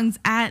songs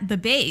at the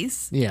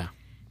base. Yeah.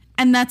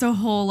 And that's a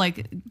whole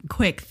like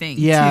quick thing.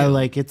 Yeah, too.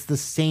 like it's the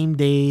same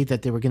day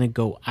that they were going to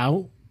go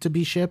out to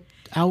be shipped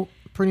out,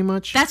 pretty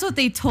much. That's what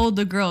they told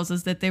the girls,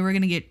 is that they were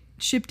going to get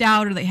shipped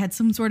out, or they had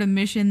some sort of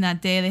mission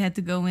that day. They had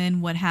to go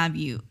in, what have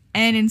you.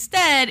 And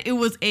instead, it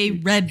was a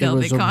Red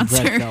Velvet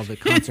concert. Red Velvet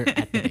concert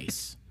at the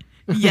base.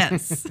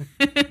 Yes.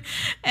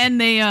 And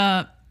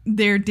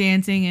they're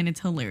dancing, and it's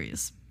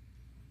hilarious.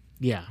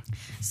 Yeah.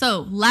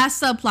 So,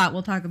 last subplot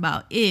we'll talk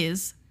about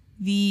is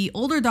the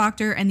older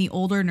doctor and the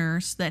older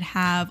nurse that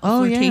have a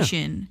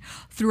flirtation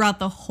throughout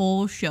the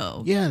whole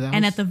show. Yeah.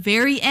 And at the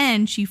very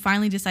end, she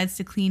finally decides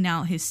to clean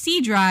out his C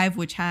drive,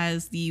 which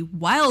has the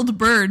Wild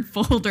Bird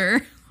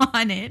folder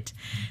on it,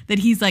 that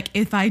he's like,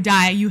 if I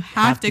die, you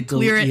have to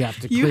clear it.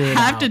 You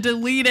have to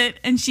delete it.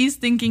 And she's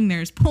thinking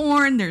there's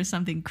porn, there's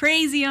something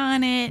crazy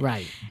on it.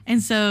 Right.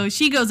 And so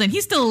she goes in.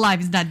 He's still alive.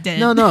 He's not dead.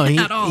 No,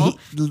 at all.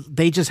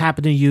 They just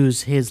happen to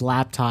use his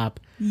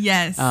laptop.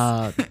 Yes.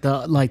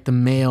 The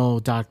male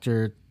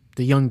doctor,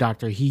 the young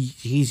doctor,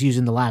 he's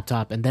using the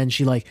laptop, and then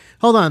she like,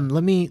 hold on,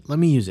 let me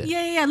use it.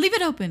 Yeah. Leave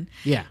it open.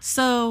 Yeah.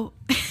 So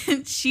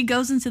she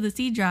goes into the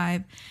C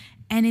drive,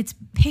 and it's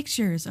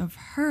pictures of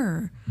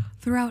her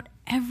throughout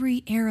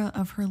every era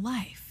of her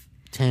life.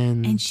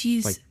 10. And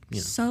she's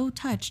so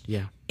touched.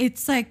 Yeah.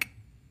 It's like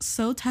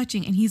so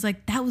touching. And he's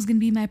like, that was going to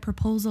be my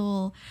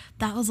proposal.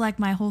 That was like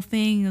my whole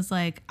thing. It's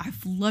like,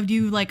 I've loved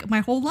you like my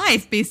whole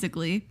life,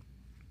 basically.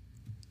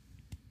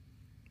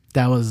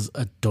 That was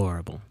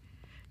adorable.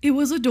 It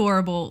was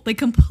adorable. They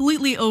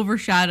completely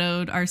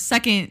overshadowed our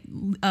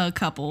second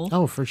couple.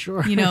 Oh, for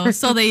sure.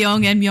 So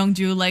Young and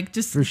Myungju, like,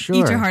 just for sure.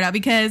 Eat your heart out,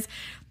 because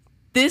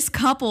this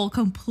couple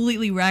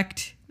completely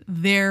wrecked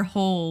their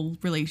whole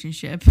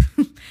relationship.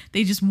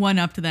 They just won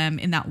up to them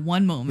in that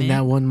one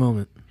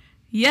moment.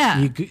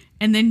 Yeah.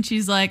 And then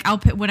she's like,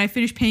 when I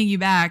finish paying you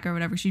back or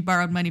whatever, she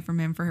borrowed money from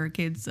him for her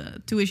kids'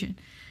 tuition.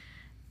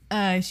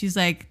 She's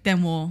like,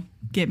 then we'll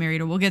get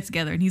married or we'll get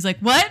together. And he's like,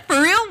 what?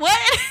 For real?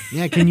 What?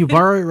 Yeah. Can you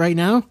borrow it right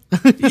now?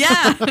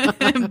 Yeah.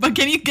 But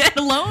can you get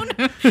a loan?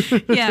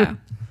 Yeah.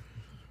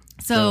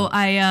 So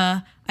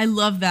I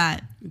love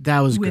that. That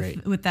was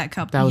great. With that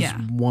couple. That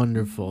was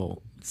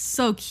wonderful.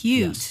 So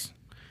cute. Yes.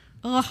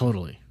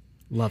 Totally.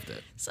 Loved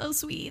it. So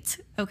sweet.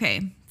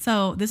 Okay.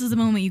 So this is the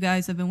moment you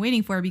guys have been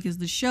waiting for, because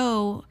the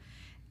show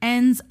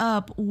ends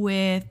up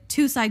with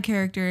two side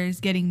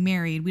characters getting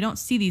married. We don't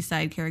see these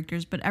side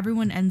characters, but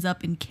everyone ends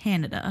up in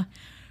Canada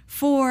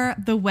for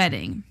the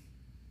wedding.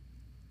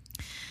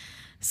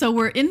 So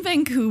we're in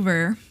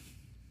Vancouver.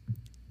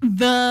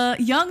 The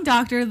young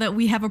doctor that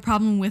we have a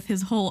problem with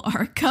his whole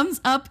arc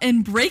comes up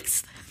and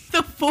breaks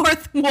the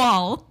fourth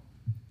wall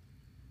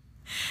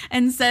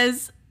and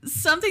says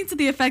something to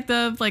the effect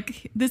of,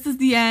 like, this is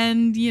the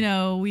end,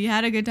 we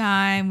had a good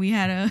time, we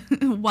had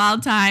a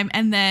wild time,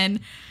 and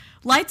then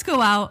lights go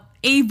out,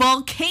 a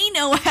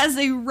volcano has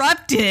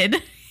erupted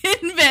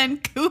in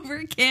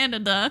Vancouver,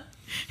 Canada,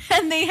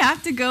 and they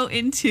have to go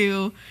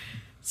into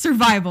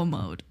survival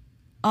mode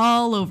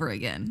all over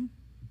again.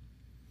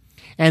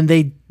 And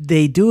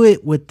they do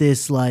it with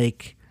this,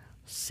 like,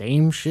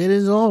 same shit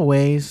as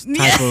always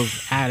type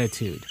of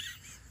attitude.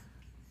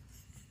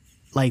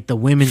 like the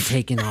women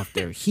taking off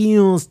their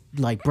heels,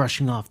 like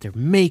brushing off their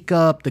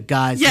makeup, the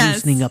guys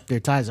loosening up their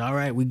ties. All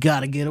right, we got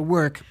to get to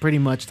work, pretty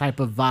much type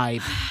of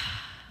vibe.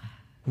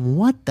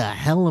 What the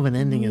hell of an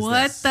ending is this?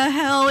 What the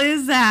hell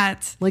is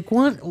that? Like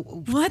what?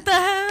 What the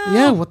hell?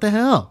 Yeah, what the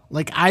hell?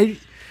 Like I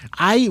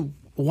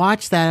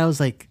watched that. I was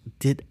like,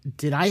 did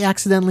I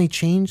accidentally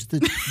change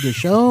the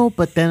show?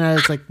 But then I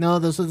was like, no,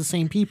 those are the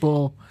same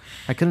people.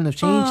 I couldn't have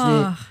changed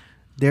it.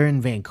 They're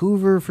in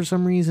Vancouver for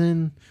some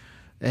reason,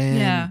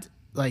 and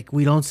like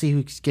we don't see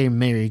who's getting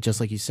married, just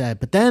like you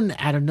said. But then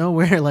out of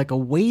nowhere, like a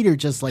waiter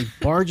just like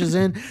barges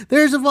in.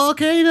 There's a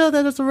volcano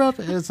that is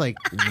erupting. It's like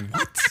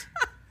what?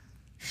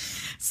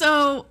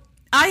 So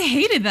I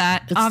hated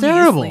that. It's obviously.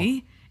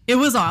 terrible. It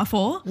was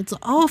awful. It's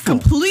awful.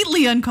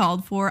 Completely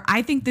uncalled for.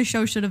 I think the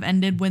show should have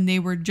ended when they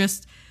were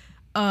just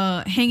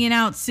hanging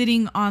out,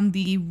 sitting on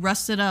the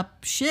rusted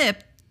up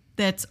ship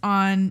that's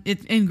on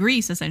it in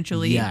Greece,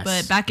 essentially. Yes.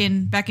 But back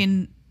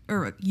in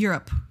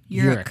Europe.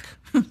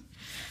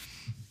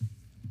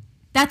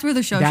 That's where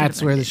the show.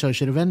 That's where the show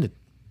should have ended.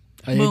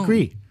 I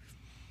agree.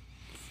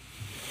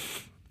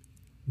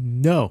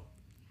 No.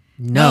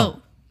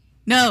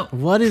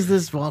 What is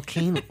this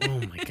volcano?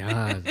 Oh my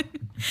god.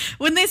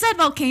 When they said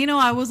volcano,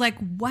 I was like,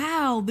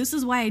 wow, this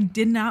is why I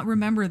did not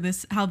remember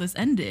how this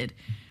ended.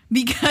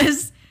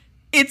 Because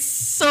it's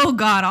so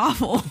god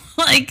awful.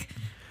 Like,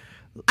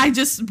 I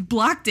just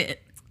blocked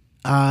it.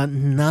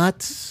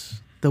 Not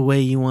the way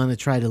you want to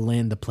try to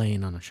land the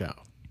plane on a show.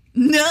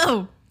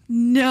 No.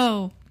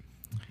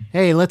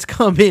 Hey, let's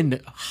come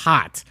in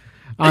hot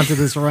onto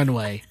this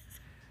runway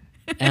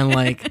and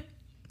like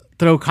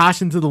throw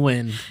caution to the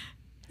wind.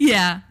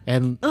 Yeah.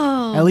 And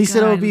at least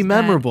it'll be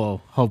memorable,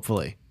 bad.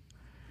 Hopefully.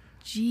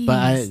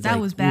 Jeez, that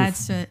was bad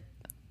shit.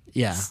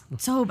 Yeah.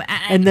 So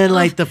bad. And then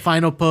like the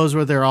final pose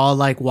where they're all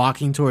like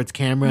walking towards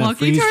camera and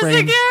freeze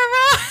frame the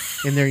camera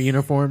in their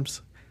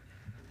uniforms.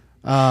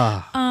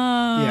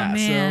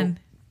 Man.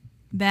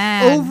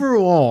 Bad.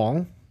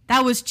 Overall,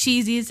 that was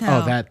cheesy as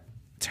hell. Oh, that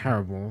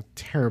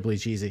terribly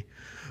cheesy.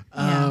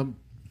 Yeah.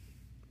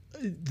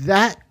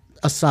 That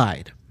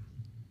aside,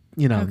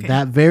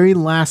 that very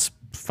last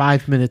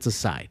 5 minutes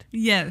aside.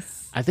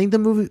 Yes. I think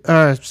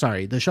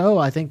the show,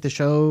 I think the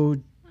show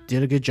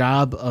did a good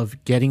job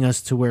of getting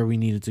us to where we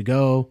needed to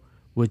go,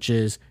 which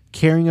is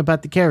caring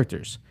about the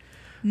characters.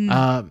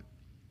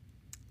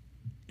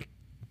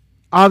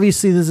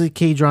 Obviously, this is a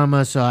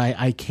K-drama, so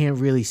I can't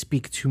really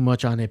speak too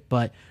much on it,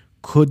 but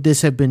could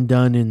this have been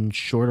done in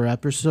shorter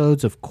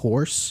episodes? Of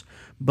course.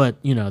 But,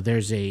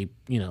 there's a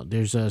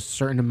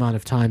certain amount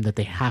of time that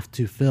they have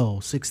to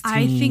fill. 16.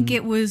 I think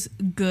it was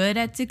good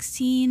at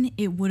 16.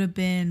 It would have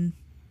been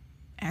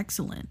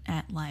excellent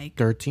at like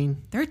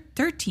 13.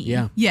 13.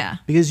 Yeah. Yeah.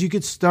 Because you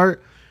could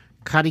start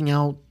cutting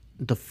out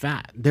the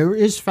fat. There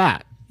is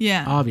fat.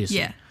 Yeah. Obviously.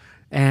 Yeah.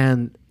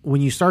 And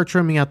when you start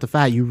trimming out the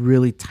fat, you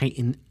really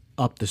tighten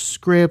up the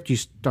script. You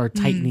start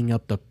tightening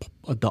up the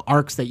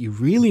arcs that you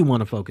really want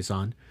to focus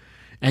on.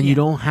 And you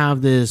don't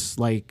have this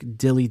like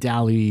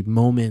dilly-dally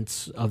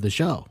moments of the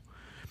show.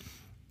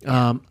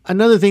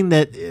 Another thing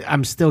that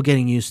I'm still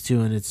getting used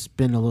to, and it's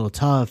been a little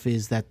tough,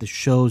 is that the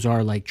shows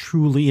are like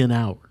truly an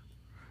hour.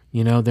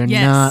 They're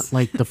not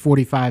like the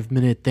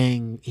 45-minute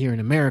thing here in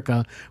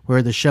America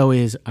where the show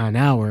is an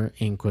hour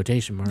in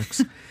quotation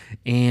marks.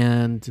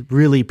 And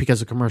really,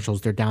 because of commercials,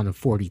 they're down to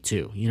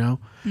 42,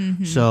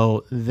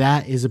 So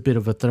that is a bit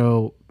of a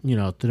throws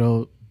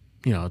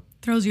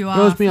you off.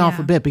 Throws me off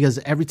a bit because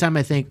every time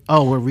I think,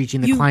 we're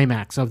reaching the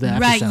climax of the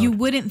episode. Right, you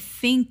wouldn't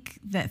think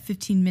that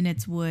 15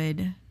 minutes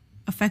would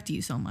affect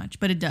you so much,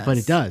 but it does. But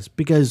it does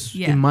because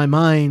in my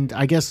mind,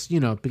 I guess,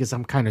 because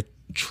I'm kind of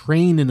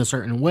trained in a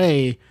certain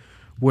way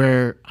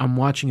where I'm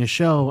watching a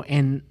show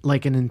and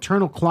like an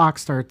internal clock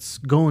starts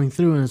going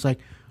through and it's like,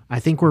 I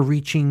think we're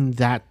reaching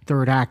that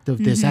third act of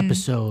this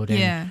episode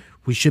and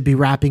we should be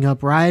wrapping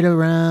up right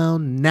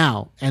around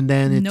now. And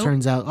then it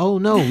turns out, oh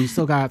no, we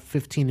still got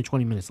 15 to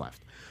 20 minutes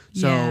left.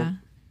 So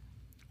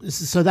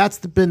that's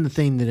been the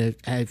thing that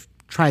I've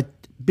trying to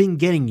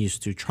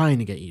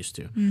get used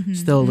to.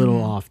 Still a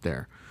little off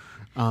there.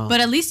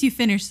 But at least you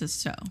finished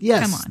this show.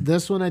 Yes, come on.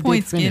 This one I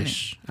did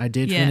finish. I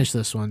did finish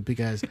this one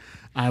because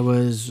I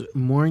was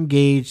more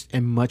engaged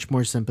and much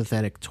more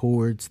sympathetic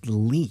towards the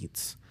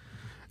leads.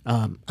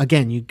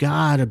 Again, you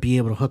gotta be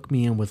able to hook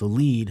me in with a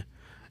lead.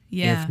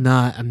 Yeah. If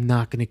not, I'm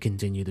not going to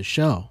continue the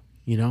show.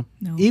 No.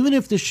 Even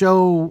if the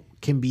show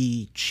can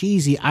be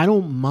cheesy, I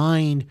don't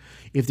mind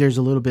if there's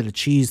a little bit of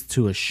cheese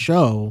to a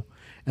show,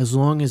 as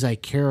long as I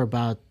care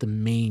about the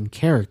main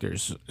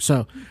characters.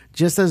 So,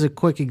 just as a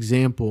quick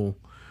example.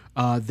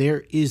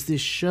 There is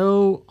this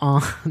show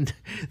on on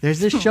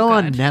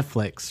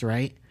Netflix,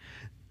 right?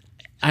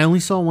 I only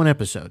saw one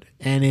episode,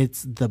 and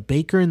it's The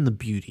Baker and the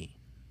Beauty.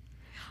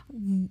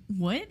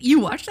 What?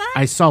 You watched that?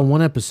 I saw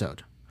one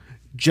episode,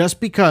 just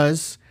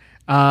because,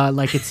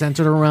 it's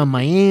centered around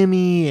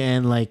Miami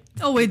and like.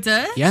 Oh, it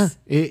does? Yeah,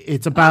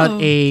 it's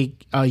about a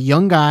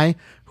young guy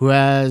who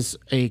has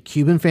a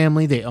Cuban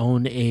family. They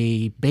own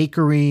a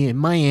bakery in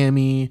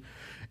Miami,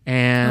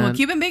 and a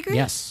Cuban bakery?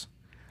 Yes.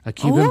 a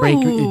Cuban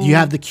bread. You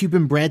have the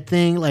Cuban bread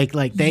thing, like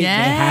they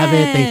have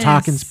it. They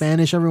talk in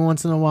Spanish every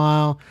once in a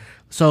while.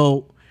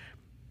 So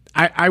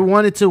I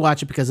wanted to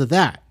watch it because of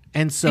that,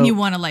 and you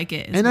want to like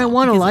it, I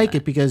want to like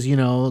it because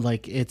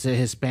like it's a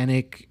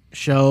Hispanic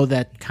show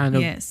that kind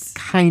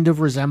of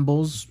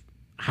resembles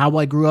how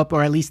I grew up,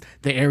 or at least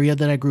the area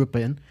that I grew up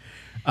in.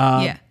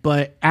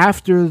 But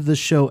after the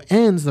show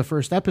ends, the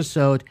first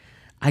episode,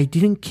 I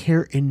didn't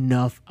care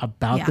enough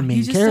about the main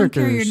you just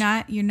characters. Don't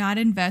care. You're not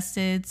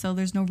invested, so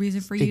there's no reason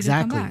for you to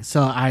come back.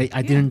 So I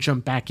didn't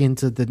jump back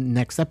into the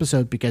next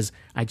episode because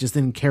I just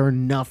didn't care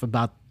enough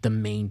about the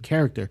main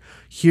character.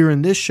 Here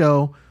in this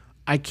show,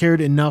 I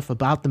cared enough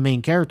about the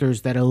main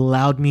characters that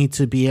allowed me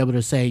to be able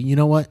to say, you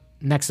know what,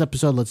 next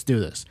episode, let's do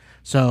this.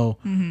 So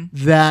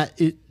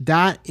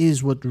that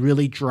is what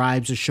really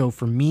drives a show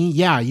for me.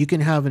 Yeah, you can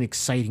have an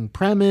exciting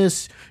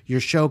premise. Your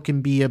show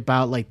can be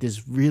about like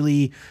this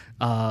really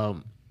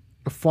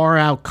far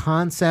out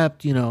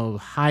concept,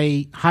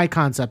 high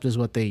concept is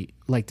what they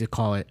like to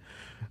call it.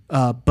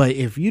 But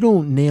if you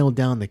don't nail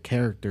down the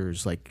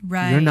characters,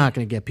 you're not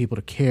going to get people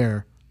to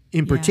care.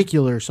 In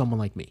particular, someone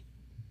like me.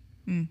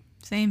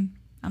 Same.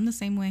 I'm the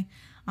same way.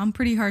 I'm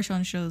pretty harsh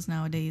on shows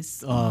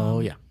nowadays. Oh,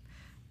 yeah.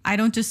 I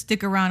don't just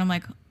stick around. I'm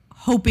like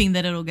hoping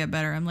that it'll get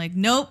better. I'm like,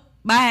 nope,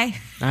 bye.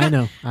 I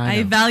know.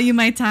 I value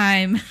my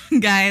time,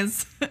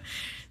 guys.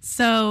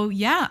 So,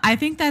 yeah, I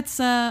think that's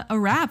a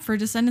wrap for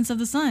Descendants of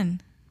the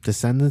Sun.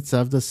 Descendants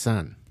of the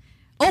Sun.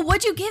 Oh,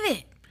 what'd you give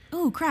it?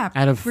 Oh, crap.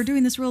 We're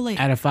doing this real late.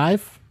 Out of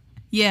 5?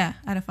 Yeah,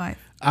 out of 5.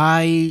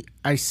 I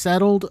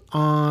settled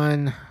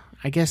on,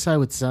 I guess I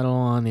would settle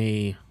on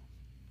a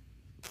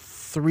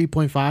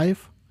 3.5.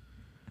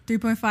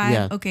 3.5?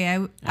 Yeah.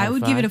 Okay, I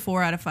would give it a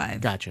 4 out of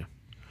 5. Gotcha.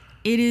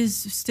 It is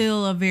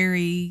still a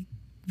very,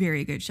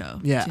 very good show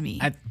to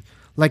me.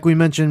 Like we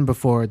mentioned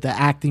before, the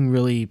acting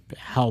really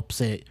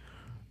helps it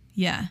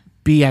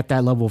be at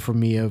that level for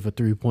me of a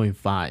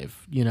 3.5.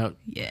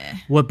 Yeah.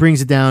 What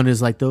brings it down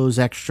is like those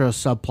extra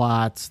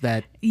subplots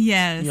that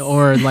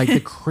or like the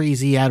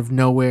crazy out of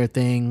nowhere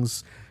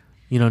things,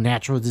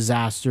 natural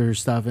disaster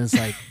stuff. And it's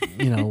like,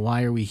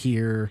 why are we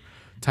here?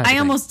 I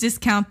almost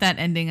discount that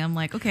ending. I'm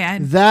like, okay,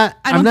 I'm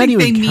not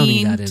even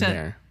counting that in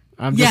there.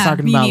 I'm just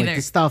talking about like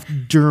the stuff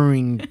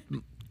during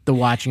the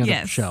watching of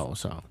the show.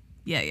 So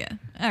yeah.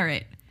 All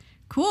right,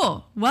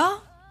 cool.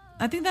 Well,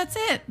 I think that's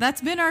it. That's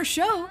been our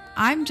show.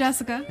 I'm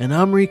Jessica. And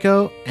I'm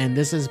Rico. And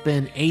this has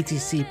been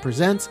ATC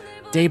Presents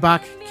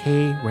Daebak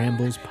K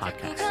Rambles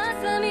Podcast.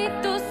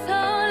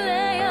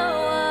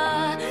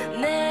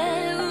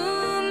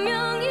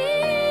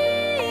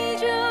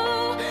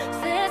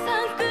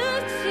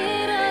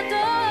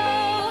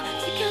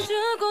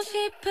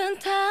 싶은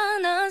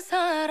단 한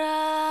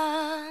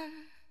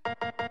사람